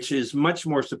 which is much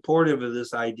more supportive of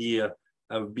this idea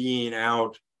of being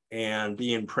out and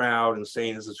being proud and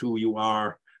saying this is who you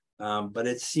are. But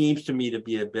it seems to me to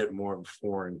be a bit more of a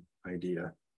foreign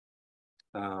idea.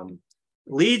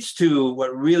 Leads to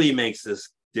what really makes this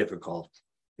difficult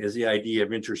is the idea of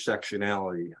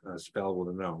intersectionality, spelled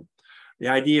with an O. The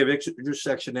idea of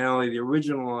intersectionality, the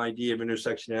original idea of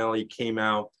intersectionality came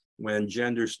out when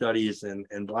gender studies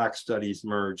and Black studies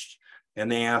merged,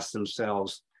 and they asked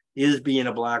themselves, is being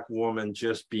a Black woman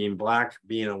just being Black,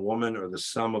 being a woman, or the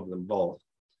sum of them both?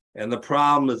 And the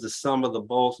problem is the sum of the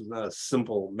both is not a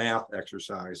simple math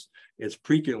exercise. It's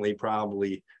frequently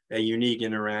probably a unique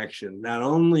interaction, not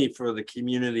only for the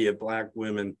community of Black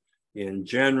women in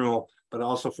general, but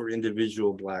also for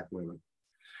individual Black women.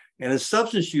 And in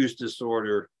substance use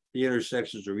disorder, the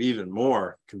intersections are even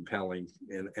more compelling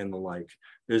and the like.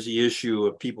 There's the issue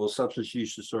of people with substance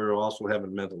use disorder also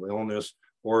having mental illness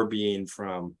or being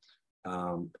from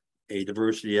a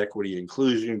diversity, equity,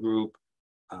 inclusion group,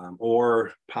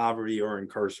 or poverty or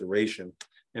incarceration.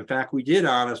 In fact, we did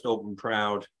Honest, Open,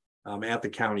 Proud at the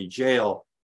county jail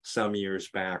some years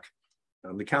back.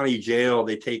 The county jail,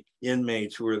 they take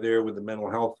inmates who are there with a mental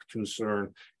health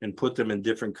concern and put them in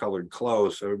different colored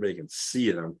clothes so everybody can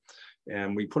see them.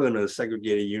 And we put them in a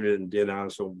segregated unit and did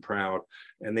Honest, Open, Proud.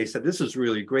 And they said, this is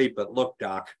really great, but look,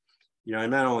 doc, you know, I'm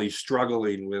not only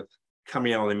struggling with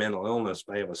coming out of the mental illness,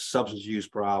 but I have a substance use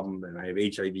problem and I have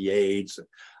HIV/AIDS.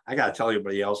 I got to tell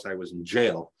everybody else I was in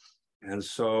jail. And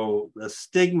so the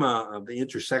stigma of the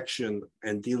intersection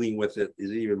and dealing with it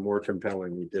is even more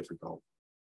compellingly difficult.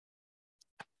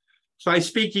 So I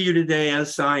speak to you today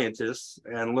as scientists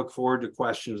and look forward to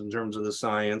questions in terms of the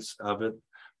science of it.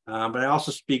 But I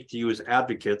also speak to you as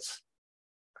advocates.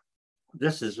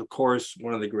 This is, of course,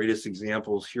 one of the greatest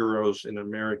examples, heroes in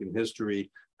American history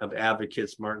of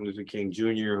advocates, Martin Luther King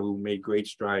Jr., who made great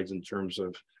strides in terms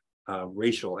of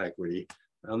racial equity.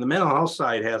 On the mental health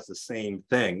side has the same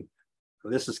thing.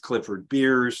 This is Clifford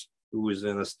Beers, who was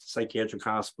in a psychiatric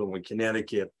hospital in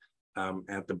Connecticut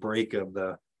at the break of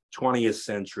the 20th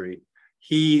century.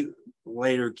 He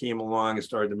later came along and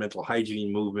started the mental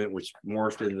hygiene movement, which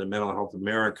morphed into Mental Health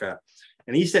America.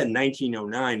 And he said in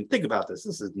 1909, think about this,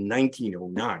 this is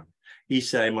 1909. He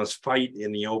said, I must fight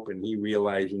in the open. He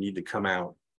realized you need to come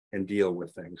out and deal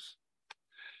with things.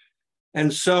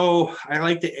 And so I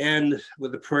like to end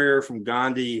with a prayer from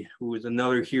Gandhi, who is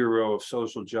another hero of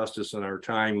social justice in our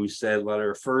time, who said, "Let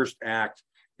our first act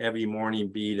every morning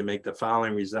be to make the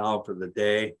following resolve for the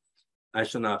day. I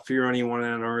shall not fear anyone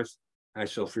on earth. I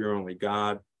shall fear only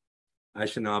God. I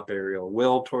shall not bear ill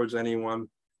will towards anyone.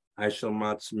 I shall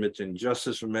not submit to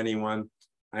injustice from anyone.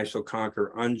 I shall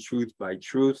conquer untruth by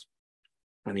truth.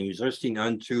 And in resisting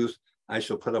untruth, I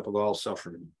shall put up with all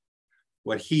suffering."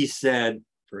 What he said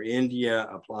for India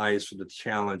applies for the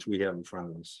challenge we have in front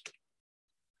of us.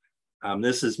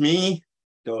 This is me.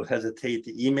 Don't hesitate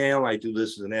to email. I do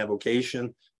this as an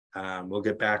avocation. We'll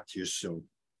get back to you soon.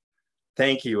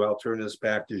 Thank you. I'll turn this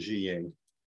back to Zhiying.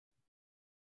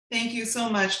 Thank you so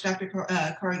much, Dr.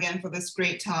 Corrigan, for this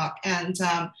great talk. And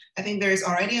I think there's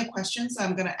already a question, so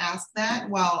I'm going to ask that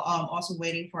while also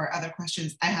waiting for other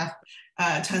questions. I have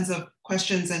tons of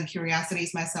questions and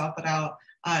curiosities myself, but I'll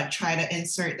try to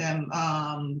insert them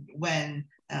when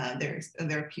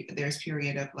there's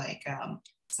period of like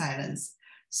silence.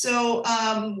 So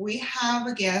we have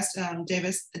a guest,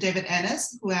 David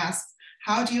Ennis, who asks,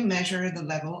 how do you measure the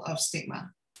level of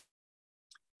stigma?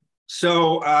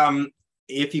 So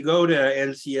if you go to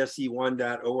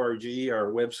ncsc1.org,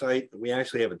 our website, we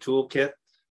actually have a toolkit.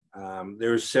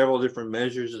 There's several different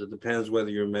measures. It depends whether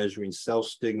you're measuring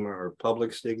self-stigma or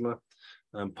public stigma.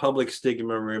 Public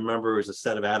stigma, remember, is a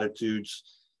set of attitudes.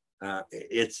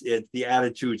 The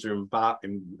attitudes are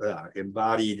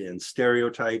embodied in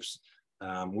stereotypes.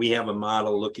 We have a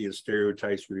model looking at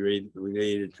stereotypes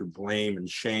related to blame and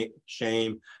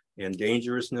shame and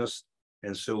dangerousness.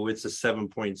 And so it's a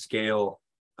 7-point scale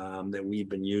that we've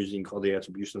been using called the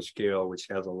attribution scale, which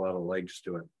has a lot of legs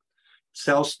to it.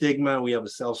 Self-stigma, we have a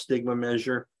self-stigma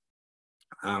measure.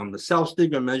 The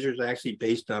self-stigma measure is actually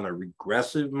based on a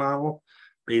regressive model,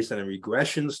 based on a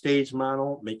regression stage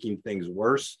model, making things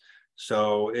worse.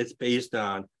 So it's based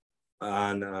on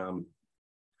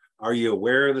are you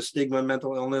aware of the stigma of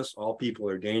mental illness? All people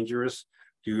are dangerous.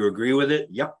 Do you agree with it?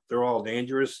 Yep, they're all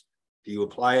dangerous. Do you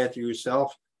apply it to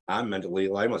yourself? I'm mentally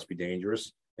ill, I must be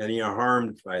dangerous. And you're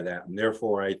harmed by that. And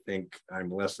therefore, I think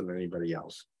I'm less than anybody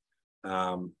else.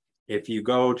 If you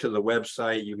go to the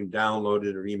website, you can download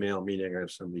it or email me and have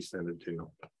somebody send it to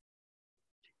you.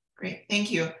 Great,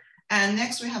 thank you. And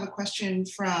next we have a question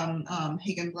from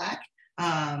Hagen Black,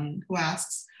 who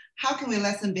asks, how can we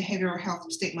lessen behavioral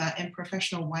health stigma in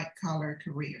professional white-collar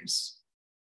careers?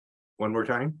 One more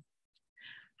time.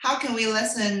 How can we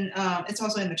lessen, it's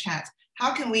also in the chat,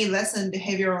 how can we lessen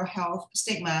behavioral health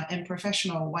stigma in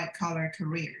professional white-collar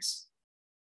careers?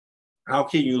 How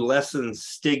can you lessen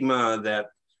stigma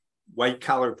that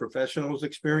white-collar professionals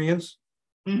experience?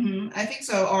 I think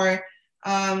so. Or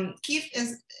Keith,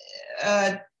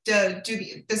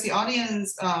 does the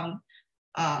audience,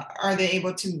 are they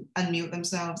able to unmute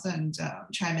themselves and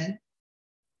chime in?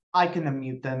 I can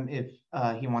unmute them if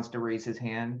he wants to raise his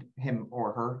hand, him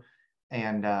or her,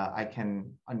 and I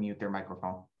can unmute their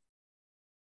microphone.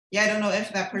 Yeah, I don't know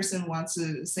if that person wants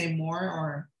to say more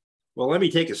or. Well, let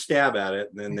me take a stab at it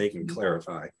and then they can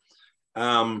clarify.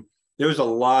 There's a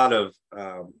lot of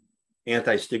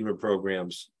anti-stigma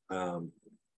programs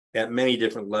at many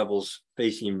different levels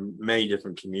facing many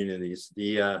different communities.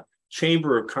 The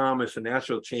Chamber of Commerce, the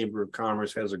National Chamber of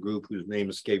Commerce, has a group whose name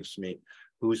escapes me,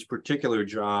 whose particular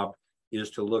job is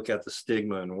to look at the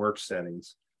stigma in work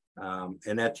settings.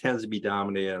 And that tends to be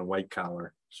dominated on white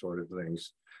collar sort of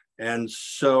things. And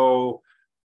so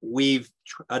we've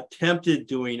attempted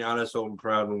doing honest, open,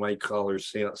 proud, and white collar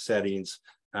settings.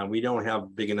 We don't have a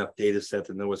big enough data set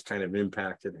to know what kind of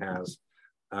impact it has.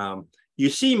 You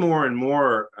see more and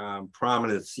more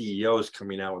prominent CEOs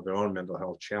coming out with their own mental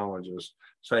health challenges.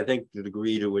 So I think the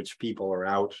degree to which people are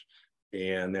out,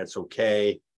 and that's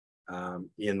okay,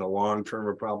 in the long term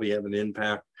will probably have an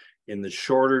impact. In the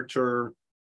shorter term,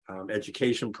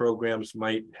 education programs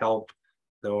might help,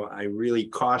 though I really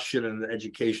caution in the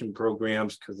education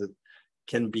programs because it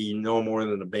can be no more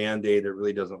than a Band-Aid that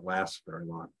really doesn't last very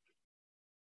long.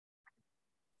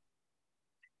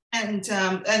 And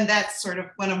that's sort of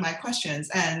one of my questions,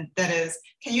 and that is,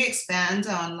 can you expand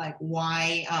on like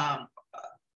why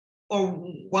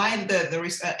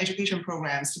the education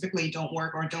programs typically don't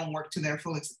work or don't work to their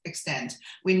full extent?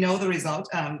 We know the result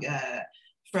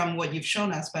from what you've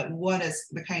shown us, but what is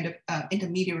the kind of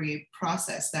intermediary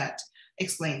process that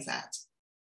explains that?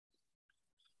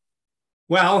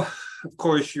 Well, of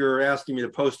course, you're asking me to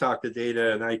post hoc the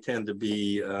data, and I tend to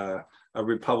be a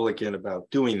Republican about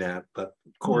doing that. But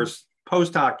of course,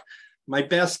 post hoc, my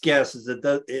best guess is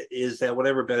that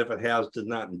whatever benefit it has does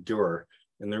not endure.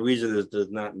 And the reason it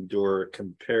does not endure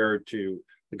compared to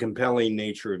the compelling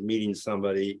nature of meeting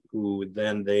somebody who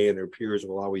then they and their peers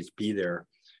will always be there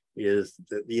is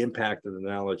that the impact of the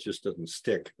knowledge just doesn't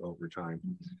stick over time.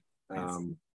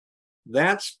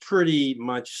 That's pretty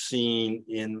much seen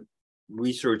in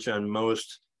research on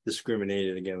most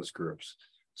discriminated against groups.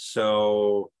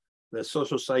 So the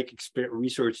social psych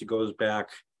research that goes back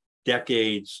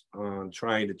decades on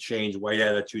trying to change white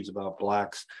attitudes about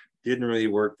Blacks didn't really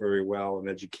work very well in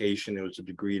education. It was the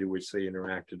degree to which they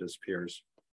interacted as peers.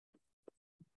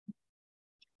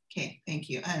 Okay, thank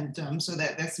you. And so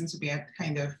that seems to be a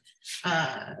kind of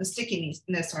a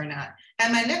stickiness or not.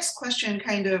 And my next question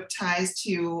kind of ties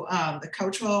to the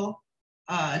cultural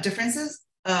differences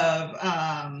of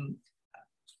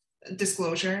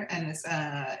disclosure and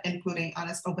including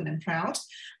honest, open, and proud.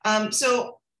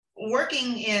 So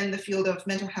working in the field of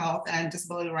mental health and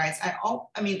disability rights, I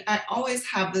always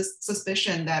have this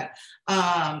suspicion that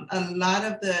a lot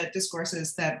of the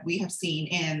discourses that we have seen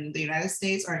in the United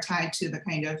States are tied to the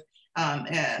kind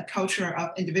of culture of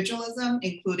individualism,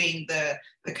 including the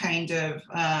kind of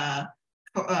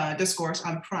discourse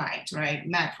on pride, right?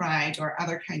 Mad pride or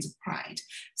other kinds of pride.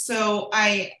 So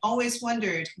I always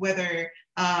wondered whether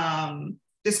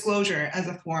disclosure as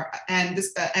a form and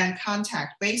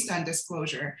contact based on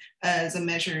disclosure as a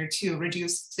measure to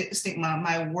reduce stigma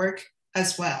might work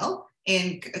as well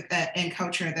in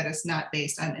culture that is not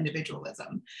based on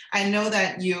individualism. I know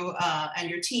that you and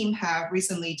your team have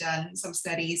recently done some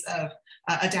studies of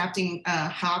adapting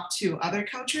HOP to other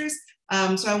cultures.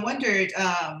 So I wondered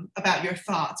about your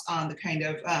thoughts on the kind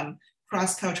of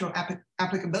cross-cultural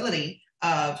applicability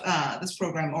of this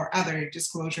program or other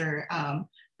disclosure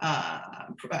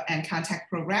and contact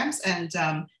programs,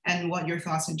 and what your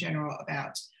thoughts in general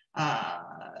about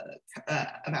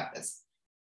this.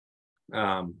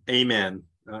 Amen.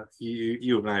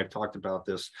 You and I have talked about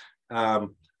this. I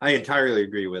entirely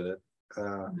agree with it.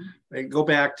 I go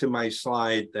back to my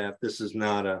slide that this is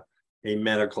not a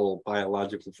medical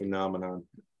biological phenomenon.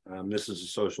 This is a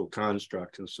social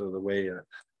construct, and so the way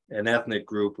an ethnic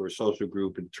group or a social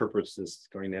group interprets this is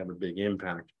going to have a big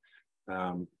impact.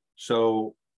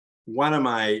 So one of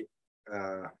my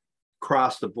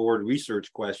across the board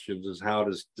research questions is, how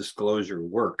does disclosure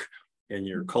work in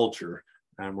your culture?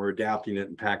 And we're adapting it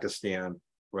in Pakistan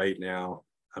right now.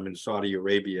 I'm in Saudi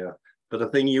Arabia. But the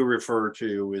thing you refer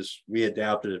to is we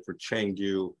adapted it for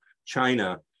Chengdu,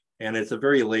 China. And it's a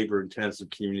very labor-intensive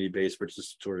community-based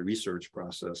participatory research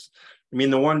process. I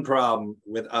mean, the one problem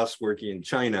with us working in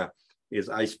China is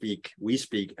we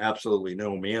speak absolutely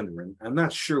no Mandarin. I'm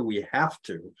not sure we have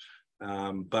to,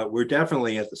 but we're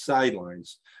definitely at the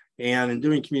sidelines. And in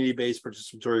doing community-based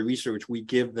participatory research, we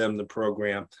give them the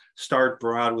program, start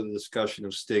broad with a discussion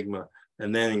of stigma,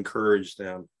 and then encourage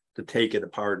them to take it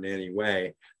apart in any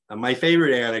way. My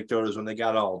favorite anecdote is when they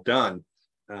got all done.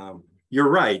 You're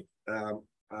right.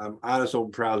 Honest,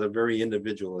 open, proud is a very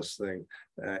individualist thing.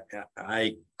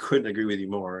 I couldn't agree with you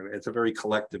more. It's a very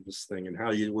collectivist thing, and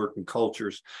how you work in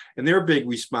cultures. And their big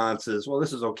response is, well,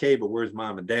 this is okay, but where's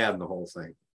mom and dad in the whole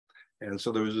thing? And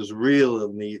so there was this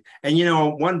real need. And, you know,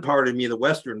 one part of me, the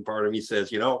Western part of me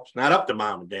says, you know, it's not up to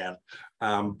mom and dad.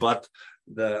 But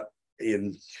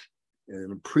in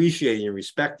appreciating and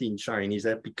respecting Chinese,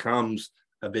 that becomes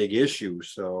a big issue.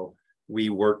 So we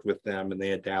worked with them and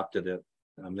they adapted it.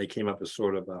 They came up with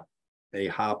sort of a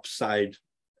HOP side,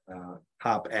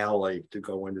 HOP alley to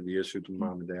go into the issue to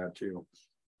mom and dad too.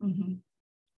 Mm-hmm.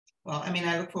 Well, I mean,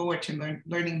 I look forward to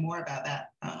learning more about that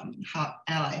HOP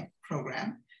ally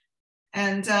program.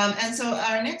 And so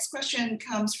our next question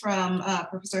comes from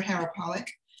Professor Harold Pollack.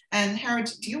 And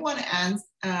Harold, do you want to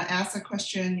ask a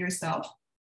question yourself?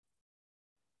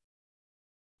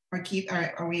 Or Keith,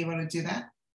 are we able to do that?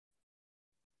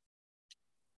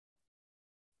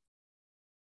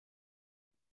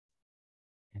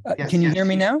 Yes, can you hear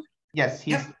me now? Yes,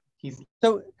 he's.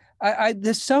 So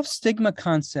the self-stigma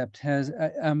concept has,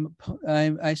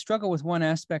 I struggle with one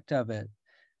aspect of it.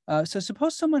 So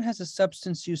suppose someone has a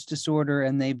substance use disorder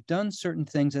and they've done certain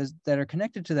things that are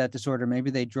connected to that disorder.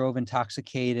 Maybe they drove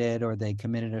intoxicated or they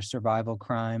committed a survival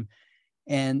crime.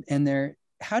 And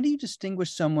how do you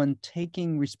distinguish someone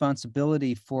taking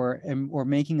responsibility for or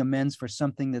making amends for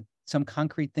some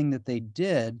concrete thing that they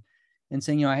did, and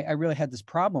saying, you know, I really had this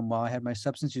problem while I had my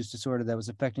substance use disorder that was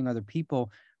affecting other people,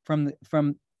 from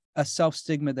a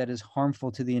self-stigma that is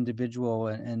harmful to the individual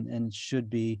and should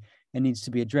be and needs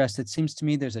to be addressed? It seems to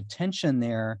me there's a tension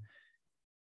there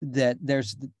that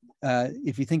there's,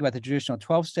 if you think about the traditional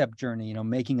 12-step journey, you know,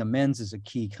 making amends is a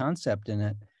key concept in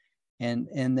it. And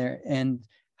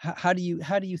how do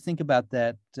you think about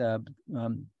that,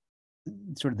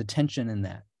 sort of the tension in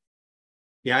that?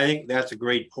 Yeah, I think that's a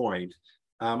great point.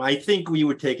 I think we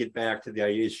would take it back to the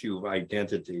issue of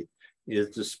identity.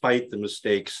 Is despite the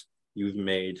mistakes you've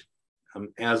made,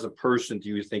 as a person, do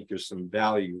you think there's some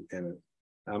value in it?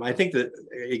 I think the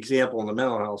example on the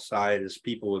mental health side is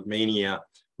people with mania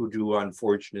who do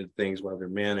unfortunate things while they're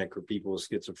manic, or people with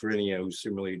schizophrenia who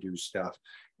similarly do stuff,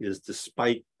 is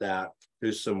despite that,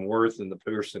 there's some worth in the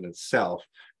person itself.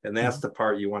 And that's the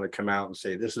part you want to come out and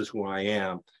say, this is who I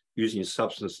am, using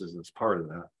substances as part of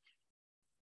that.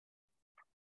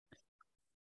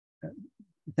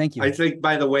 Thank you. I think,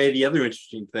 by the way, the other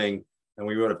interesting thing, and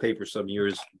we wrote a paper some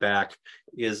years back,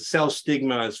 is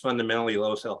self-stigma is fundamentally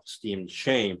low self-esteem and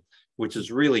shame, which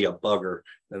is really a bugger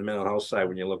on the mental health side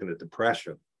when you're looking at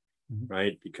depression,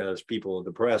 right? Because people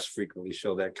depressed frequently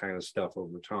show that kind of stuff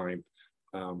over time.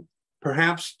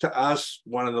 Perhaps to us,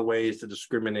 one of the ways to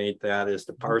discriminate that is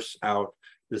to parse out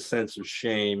the sense of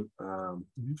shame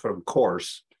from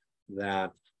course,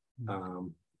 that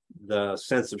the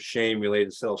sense of shame related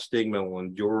to self-stigma will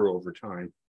endure over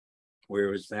time,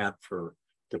 whereas that for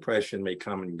depression may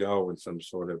come and go in some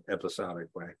sort of episodic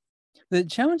way. The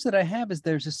challenge that I have is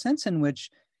there's a sense in which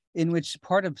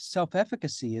part of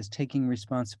self-efficacy is taking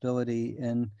responsibility,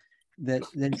 and that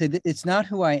it's not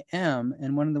who I am.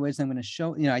 And one of the ways I'm going to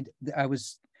show,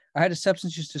 I had a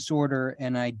substance use disorder,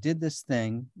 and I did this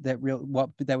thing that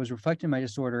was reflecting my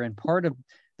disorder. And part of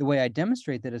the way I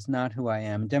demonstrate that it's not who I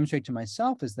am and demonstrate to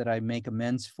myself is that I make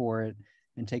amends for it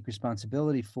and take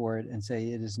responsibility for it and say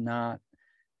it is not,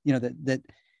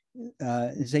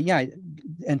 say, yeah,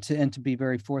 and to be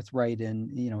very forthright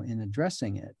in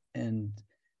addressing it. And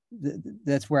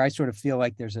that's where I sort of feel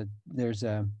like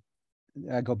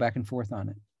I go back and forth on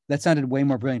it. That sounded way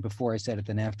more brilliant before I said it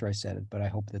than after I said it, but I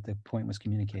hope that the point was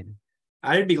communicated.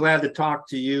 I'd be glad to talk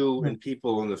to you and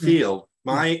people in the field.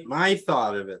 My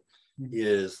thought of it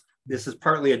is this is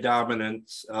partly a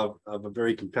dominance of a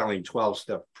very compelling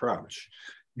 12-step approach,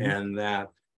 and that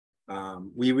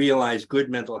we realize good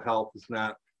mental health is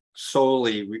not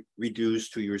solely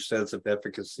reduced to your sense of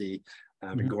efficacy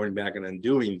and going back and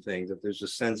undoing things, that there's a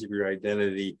sense of your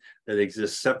identity that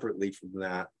exists separately from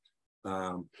that.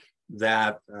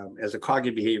 As a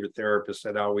cognitive behavior therapist,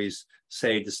 I'd always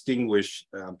say distinguish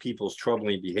people's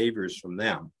troubling behaviors from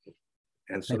them.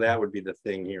 And so that would be the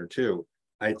thing here too.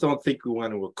 I don't think we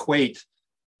want to equate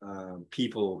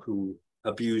people who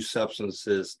abuse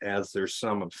substances as their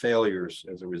sum of failures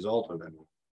as a result of it.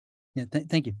 Yeah,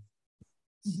 thank you.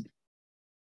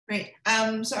 Great.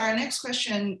 So our next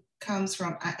question comes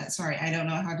from, sorry, I don't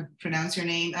know how to pronounce your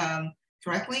name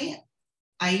correctly,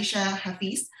 Aisha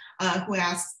Hafiz, who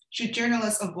asks, should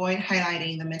journalists avoid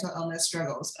highlighting the mental illness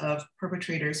struggles of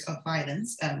perpetrators of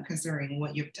violence, considering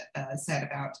what you've said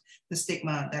about the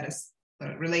stigma that is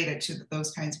related to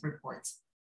those kinds of reports?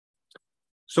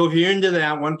 So if you're into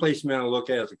that, one place you want to look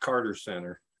at is the Carter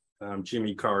Center.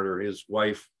 Jimmy Carter, his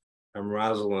wife,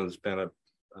 Rosalind's been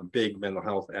a big mental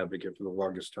health advocate for the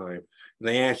longest time. And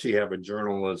they actually have a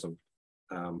journalism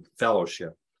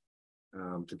fellowship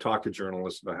to talk to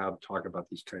journalists about how to talk about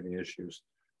these kind of issues.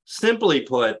 Simply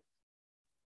put,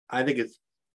 I think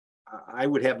I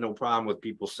would have no problem with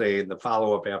people saying the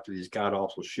follow-up after these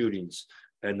god-awful shootings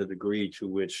and the degree to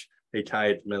which they tie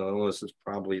it to mental illness is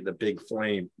probably the big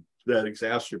flame that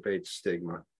exacerbates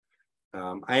stigma.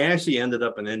 I actually ended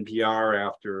up in NPR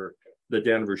after the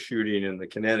Denver shooting and the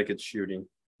Connecticut shooting,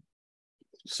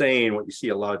 saying what you see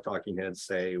a lot of talking heads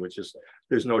say, which is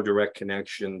there's no direct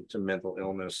connection to mental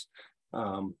illness.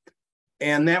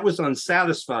 And that was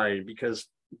unsatisfying because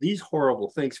these horrible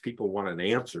things people want an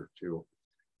answer to.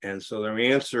 And so their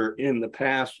answer in the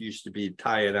past used to be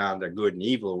tie it on to good and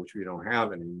evil, which we don't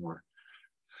have anymore.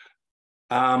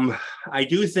 I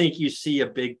do think you see a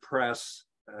big press,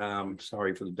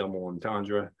 sorry for the double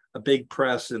entendre, a big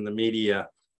press in the media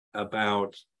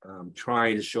about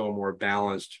trying to show a more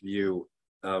balanced view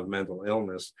of mental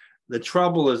illness. The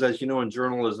trouble is, as you know, in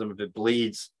journalism, if it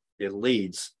bleeds, it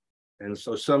leads. And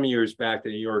so some years back, the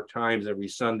New York Times every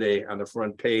Sunday on the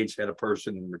front page had a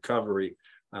person in recovery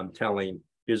telling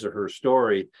his or her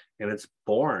story, and it's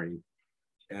boring.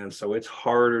 And so it's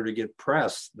harder to get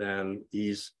press than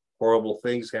these horrible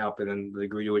things happen and the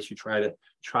degree to which you try to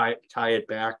tie it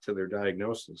back to their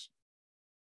diagnosis.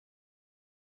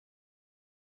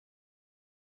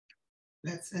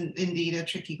 That's indeed a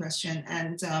tricky question.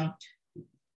 And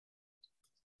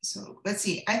so let's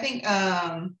see, I think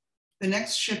the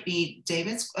next should be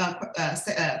David's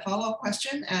follow-up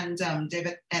question. And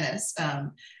David Ennis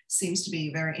seems to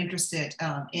be very interested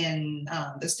in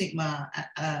the stigma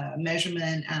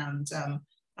measurement and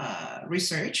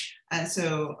research. And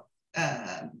so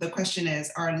the question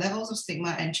is, are levels of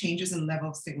stigma and changes in level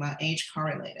of stigma age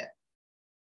correlated?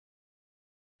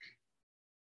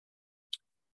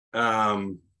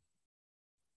 I'm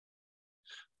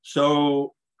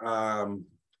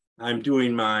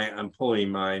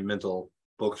pulling my mental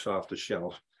books off the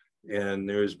shelf, and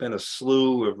there's been a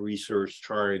slew of research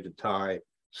trying to tie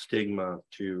stigma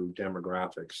to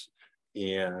demographics.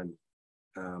 And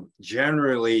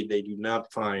generally, they do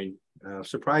not find,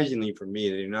 surprisingly for me,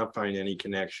 they do not find any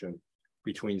connection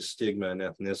between stigma and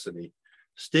ethnicity.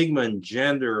 Stigma and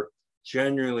gender,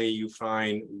 generally you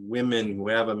find women who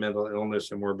have a mental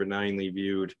illness are more benignly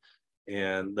viewed,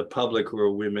 and the public who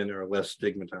are women are less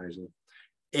stigmatizing.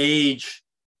 Age,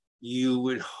 you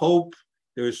would hope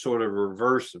there's sort of a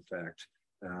reverse effect,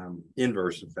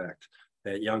 inverse effect,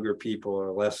 that younger people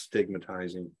are less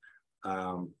stigmatizing.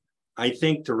 I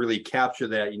think to really capture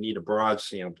that, you need a broad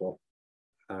sample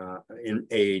in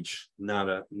age, not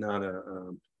a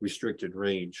restricted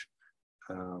range.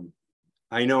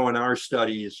 I know in our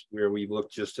studies where we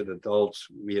looked just at adults,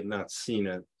 we have not seen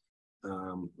it.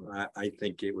 I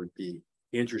think it would be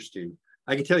interesting.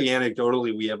 I can tell you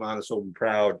anecdotally, we have Honest, Open,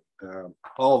 Proud,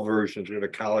 all versions. We have a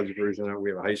college version of it,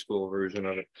 we have a high school version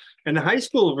of it. And the high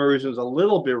school version is a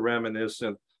little bit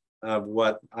reminiscent of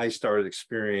what I started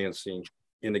experiencing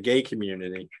in the gay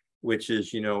community, which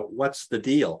is, you know, what's the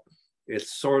deal?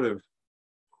 It's sort of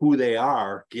who they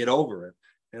are, get over it.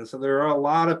 And so there are a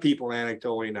lot of people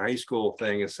anecdotally in the high school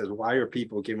thing that says, why are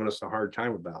people giving us a hard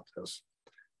time about this?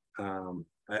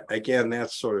 Again,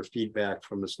 that's sort of feedback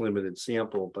from this limited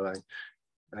sample, but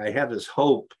I have this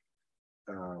hope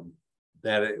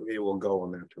that it will go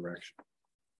in that direction.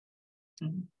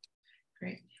 Mm-hmm.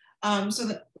 Great. So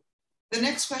the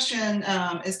next question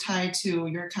is tied to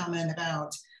your comment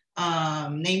about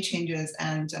name changes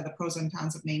and the pros and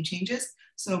cons of name changes.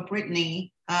 So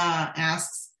Brittany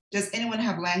asks, does anyone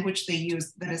have language they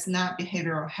use that is not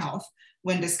behavioral health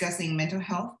when discussing mental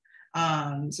health?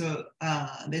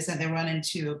 They said they run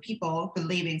into people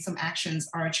believing some actions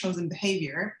are a chosen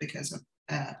behavior because of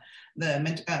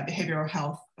the behavioral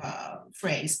health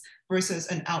phrase versus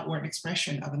an outward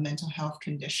expression of a mental health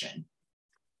condition.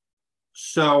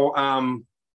 So,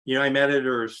 you know, I'm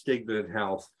editor of Stigma and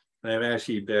Health. I've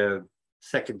actually been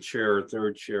second chair or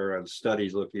third chair on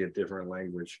studies looking at different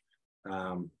language.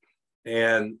 Other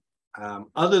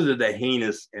than the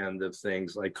heinous end of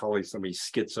things, like calling somebody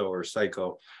schizo or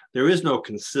psycho, there is no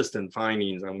consistent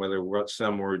findings on whether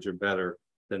some words are better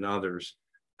than others.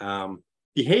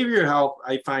 Behavioral health,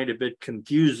 I find a bit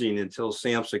confusing until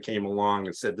SAMHSA came along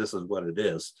and said, this is what it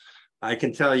is. I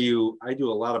can tell you, I do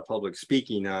a lot of public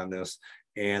speaking on this,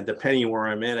 and depending where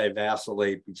I'm at, I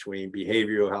vacillate between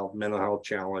behavioral health, mental health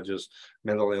challenges,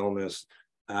 mental illness.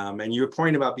 And your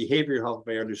point about behavioral health,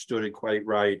 if I understood it quite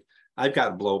right, I've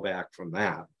got blowback from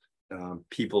that.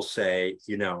 People say,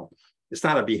 you know, it's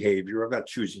not a behavior, I'm not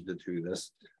choosing to do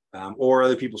this. Or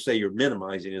other people say you're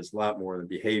minimizing it, it's a lot more than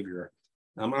behavior.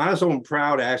 Honest, Open,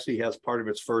 Proud actually has part of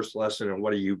its first lesson in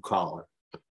what do you call it?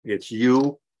 It's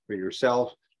you for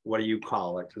yourself, what do you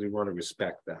call it? Because we want to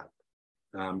respect that.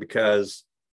 Because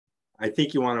I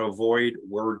think you want to avoid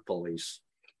word police.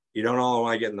 You don't all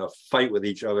want to get in a fight with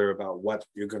each other about what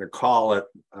you're going to call it.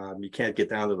 You can't get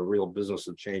down to the real business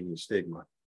of changing stigma.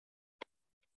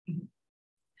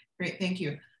 Great, thank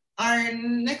you. Our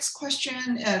next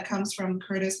question comes from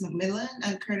Curtis McMillan.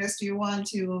 And Curtis, do you want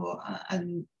to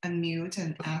unmute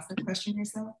and ask the question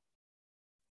yourself?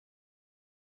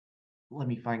 Let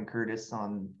me find Curtis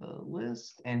on the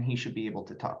list, and he should be able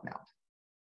to talk now.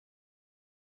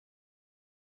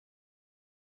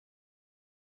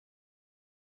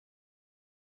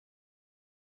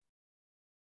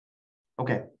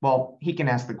 Okay, well, he can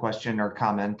ask the question or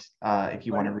comment if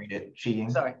you want to read it.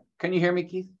 Xiying. Sorry, can you hear me,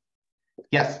 Keith?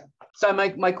 Yes. So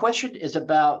my question is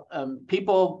about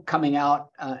people coming out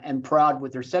and proud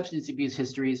with their substance abuse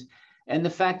histories, and the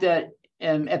fact that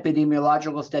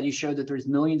epidemiological studies show that there's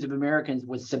millions of Americans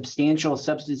with substantial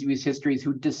substance abuse histories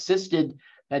who desisted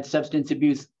at substance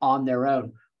abuse on their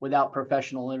own without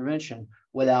professional intervention,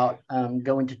 without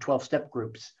going to 12-step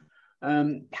groups.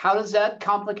 How does that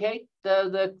complicate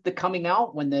the coming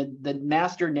out when the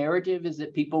master narrative is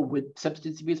that people with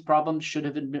substance abuse problems should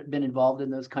have been involved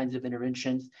in those kinds of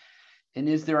interventions? And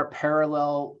is there a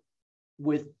parallel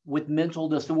with mental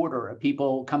disorder of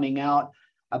people coming out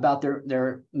about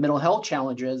their mental health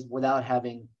challenges without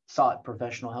having sought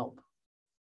professional help?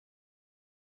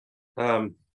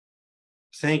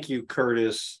 Thank you,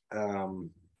 Curtis. I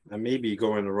may be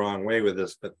going the wrong way with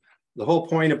this, but the whole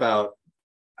point about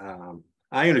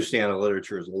I understand the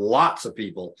literature is lots of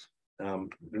people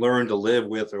learn to live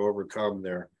with or overcome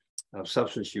their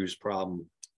substance use problem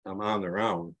on their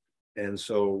own. And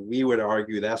so we would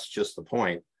argue that's just the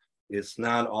point. It's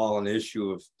not all an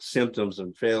issue of symptoms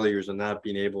and failures and not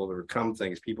being able to overcome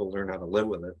things. People learn how to live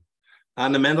with it.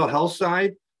 On the mental health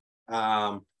side,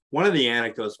 one of the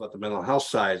anecdotes about the mental health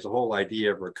side is the whole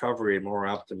idea of recovery and more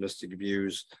optimistic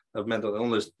views of mental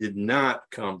illness did not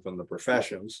come from the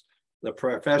professions. The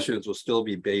professions will still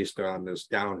be based on this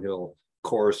downhill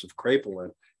course of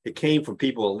crippling. It came from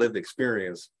people with lived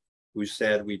experience who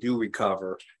said, we do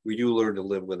recover, we do learn to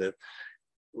live with it.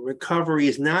 Recovery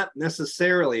is not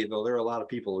necessarily, though there are a lot of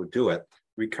people who do it,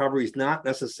 recovery is not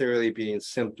necessarily being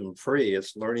symptom-free.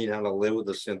 It's learning how to live with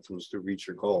the symptoms to reach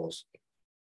your goals.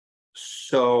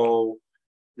 So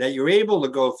that you're able to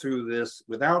go through this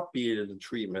without being in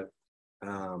treatment,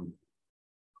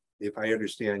 if I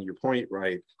understand your point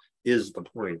right, is the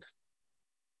point.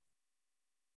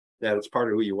 That it's part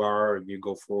of who you are and you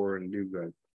go forward and do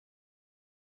good.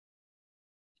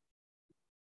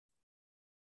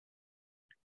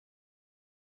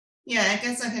 Yeah, I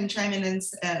guess I can chime in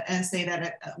and say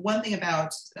that one thing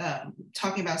about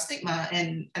talking about stigma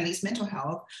and at least mental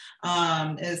health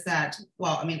is that,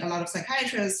 well, I mean, a lot of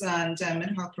psychiatrists and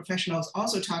mental health professionals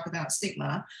also talk about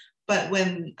stigma, but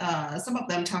when some of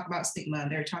them talk about stigma,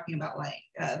 they're talking about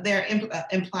like, they're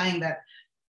implying that,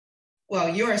 well,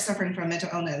 you are suffering from mental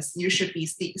illness, you should be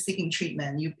seeking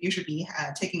treatment, you should be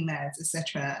taking meds,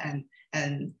 etc.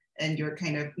 And you're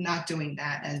kind of not doing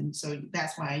that. And so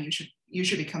that's why you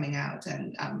should be coming out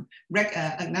and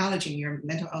acknowledging your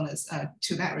mental illness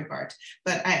to that regard.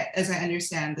 But as I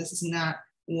understand, this is not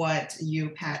what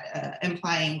you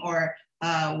implying or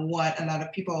what a lot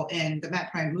of people in the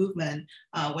MAPRI movement,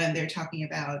 when they're talking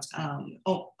about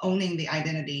owning the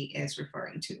identity, is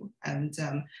referring to. And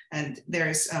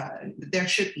there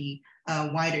should be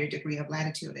a wider degree of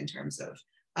latitude in terms of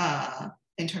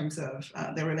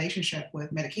the relationship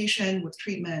with medication, with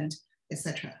treatment,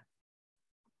 etc.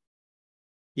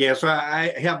 Yeah, so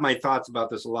I have my thoughts about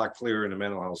this a lot clearer in the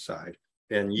mental health side,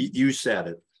 and you said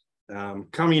it.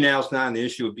 Coming out is not an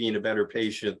issue of being a better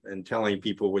patient and telling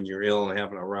people when you're ill and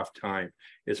having a rough time.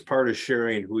 It's part of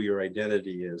sharing who your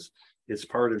identity is. It's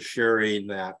part of sharing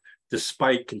that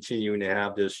despite continuing to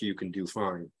have this, you can do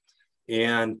fine.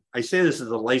 And I say this as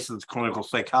a licensed clinical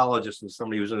psychologist and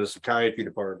somebody who's in the psychiatry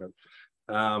department.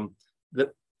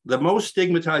 The most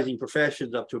stigmatizing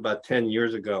professions up to about 10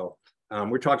 years ago,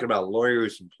 we're talking about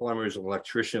lawyers and plumbers and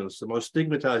electricians. The most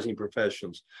stigmatizing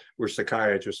professions were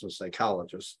psychiatrists and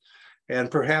psychologists.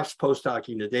 And perhaps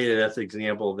post-hocing the data, that's an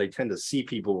example. They tend to see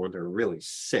people when they're really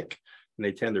sick, and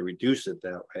they tend to reduce it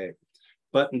that way.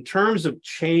 But in terms of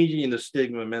changing the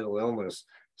stigma of mental illness,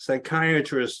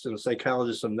 psychiatrists and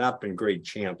psychologists have not been great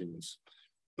champions.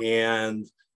 And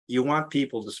you want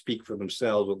people to speak for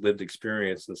themselves with lived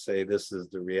experience and say, this is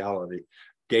the reality.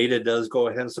 Data does go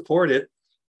ahead and support it.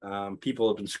 People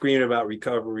have been screaming about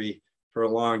recovery for a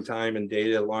long time, and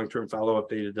data, long-term follow-up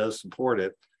data does support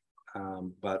it.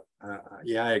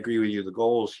 Yeah, I agree with you. The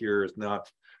goals here is not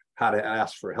how to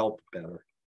ask for help better.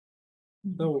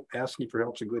 So asking for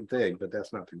help is a good thing, but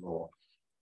that's not the goal.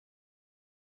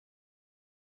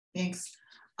 Thanks.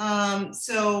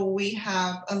 So we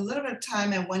have a little bit of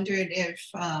time. I wondered if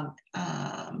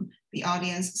the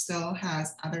audience still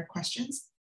has other questions.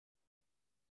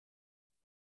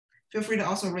 Feel free to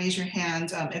also raise your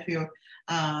hand if you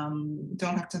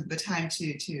don't have the time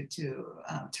to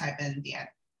type in the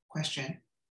question.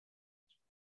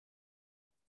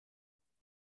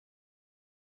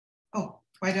 Oh,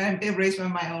 why did I raise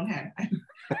my own hand?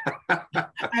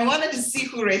 I wanted to see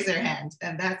who raised their hand,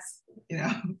 and that's, you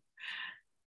know,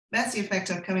 that's the effect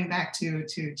of coming back to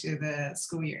the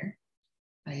school year.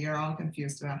 You're all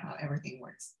confused about how everything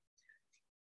works.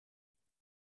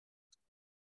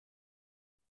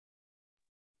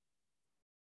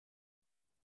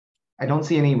 I don't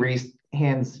see any raised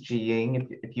hands, Ji Ying,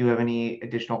 if you have any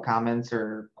additional comments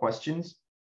or questions.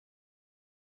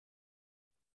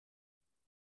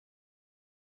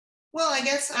 Well, I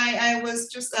guess I was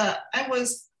just, I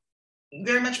was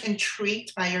very much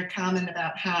intrigued by your comment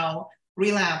about how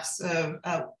relapse of,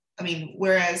 I mean,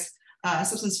 whereas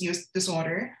substance use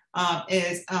disorder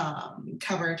is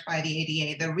covered by the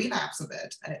ADA, the relapse of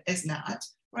it is not,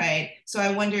 right? So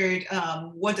I wondered,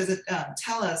 what does it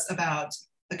tell us about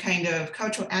the kind of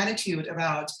cultural attitude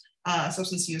about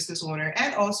substance use disorder,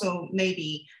 and also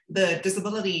maybe the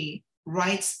disability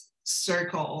rights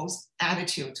circle's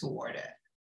attitude toward it?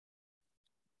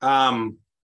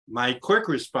 My quick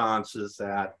response is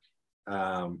that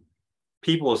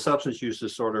people with substance use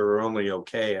disorder are only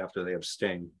okay after they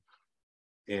abstain.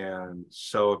 And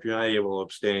so if you're not able to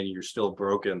abstain, you're still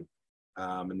broken,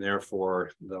 and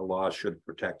therefore the law should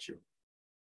protect you.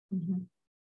 Mm-hmm.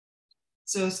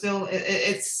 So still,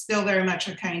 it's still very much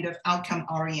a kind of outcome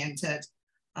oriented.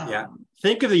 Yeah,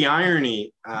 think of the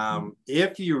irony.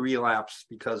 If you relapse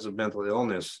because of mental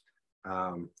illness,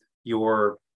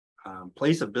 your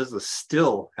place of business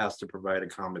still has to provide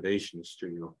accommodations to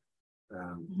you.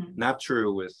 Not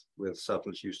true with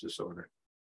substance use disorder.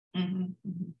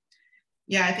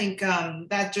 Yeah, I think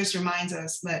that just reminds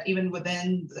us that even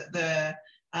within the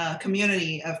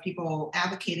community of people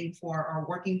advocating for or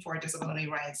working for disability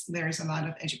rights, there's a lot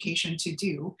of education to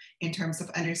do in terms of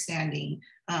understanding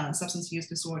substance use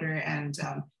disorder and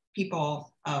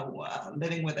people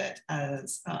living with it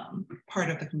as part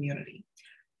of the community.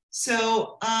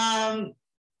 So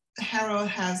Harold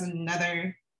has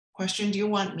another question. Do you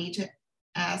want me to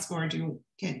ask, or do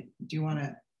you want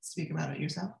to speak about it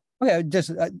yourself? Okay,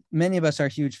 just many of us are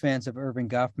huge fans of Irving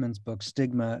Goffman's book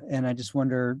Stigma, and I just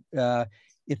wonder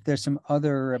if there's some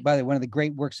other, by the way, one of the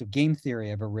great works of game theory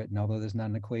ever written, although there's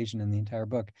not an equation in the entire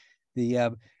book.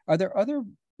 Are there other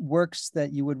works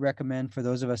that you would recommend for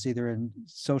those of us either in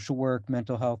social work,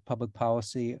 mental health, public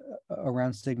policy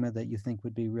around stigma that you think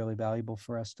would be really valuable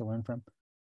for us to learn from?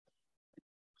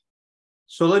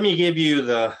 So let me give you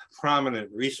the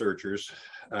prominent researchers.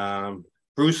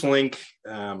 Bruce Link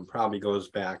probably goes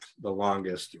back the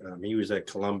longest. He was at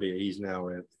Columbia. He's now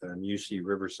at UC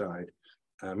Riverside.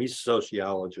 He's a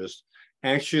sociologist.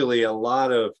 Actually, a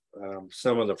lot of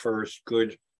some of the first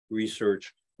good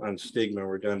research on stigma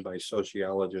were done by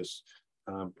sociologists.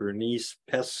 Bernice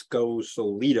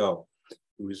Pesco-Solido,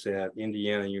 who's at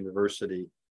Indiana University,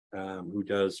 who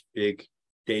does big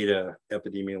data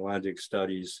epidemiologic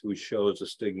studies, who shows the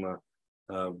stigma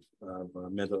of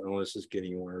mental illness is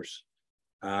getting worse.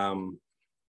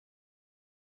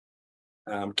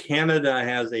 Canada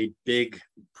has a big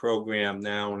program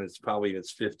now, and it's probably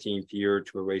its 15th year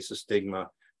to erase the stigma.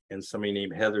 And somebody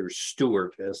named Heather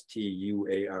Stewart,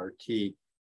 S-T-U-A-R-T,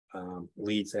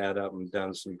 leads that up and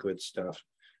done some good stuff.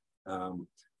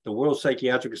 The World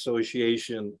Psychiatric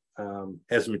Association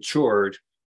has matured.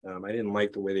 I didn't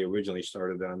like the way they originally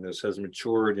started on this, has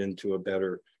matured into a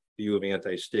better view of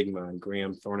anti-stigma. And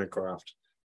Graham Thornycroft,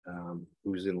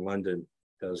 who's in London,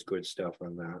 does good stuff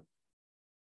on that.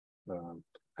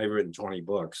 I've written 20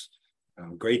 books.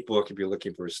 Great book if you're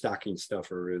looking for a stocking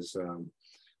stuffer is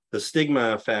The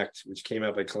Stigma Effect, which came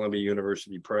out by Columbia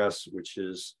University Press, which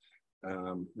is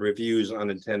reviews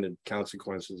unintended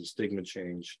consequences of stigma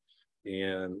change.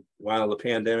 And while the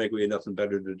pandemic, we had nothing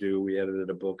better to do, we edited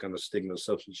a book on the stigma of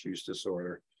substance use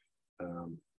disorder,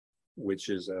 which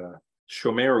is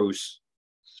Schomerus,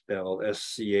 spelled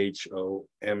S-C-H-O-M-E-R-U-S,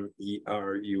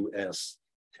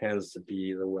 tends to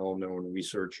be the well-known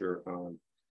researcher on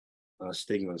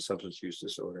stigma and substance use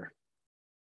disorder.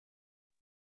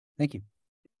 Thank you.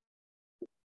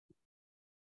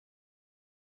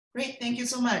 Great, thank you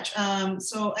so much.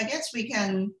 So I guess we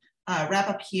can wrap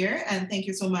up here, and thank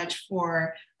you so much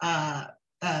for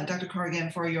Dr.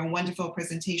 Corrigan for your wonderful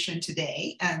presentation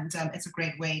today. And it's a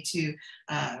great way to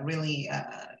really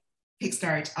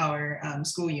kickstart our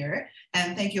school year.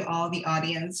 And thank you all the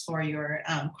audience for your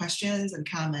questions and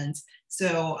comments.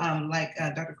 So like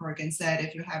Dr. Corrigan said,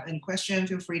 if you have any questions,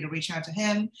 feel free to reach out to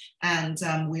him. And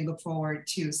we look forward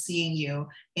to seeing you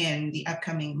in the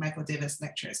upcoming Michael Davis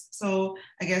lectures. So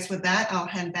I guess with that, I'll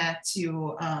hand back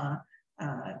to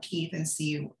Keith and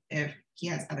see if he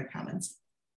has other comments.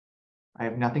 I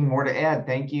have nothing more to add.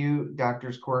 Thank you,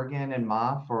 Drs. Corrigan and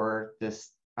Ma, for this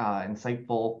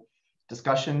insightful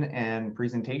discussion and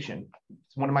presentation.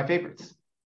 It's one of my favorites.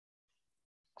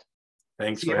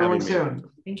 Thanks See for having everyone me. soon.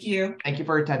 Thank you. Thank you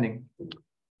for attending.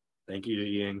 Thank you,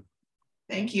 Ying.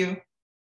 Thank you.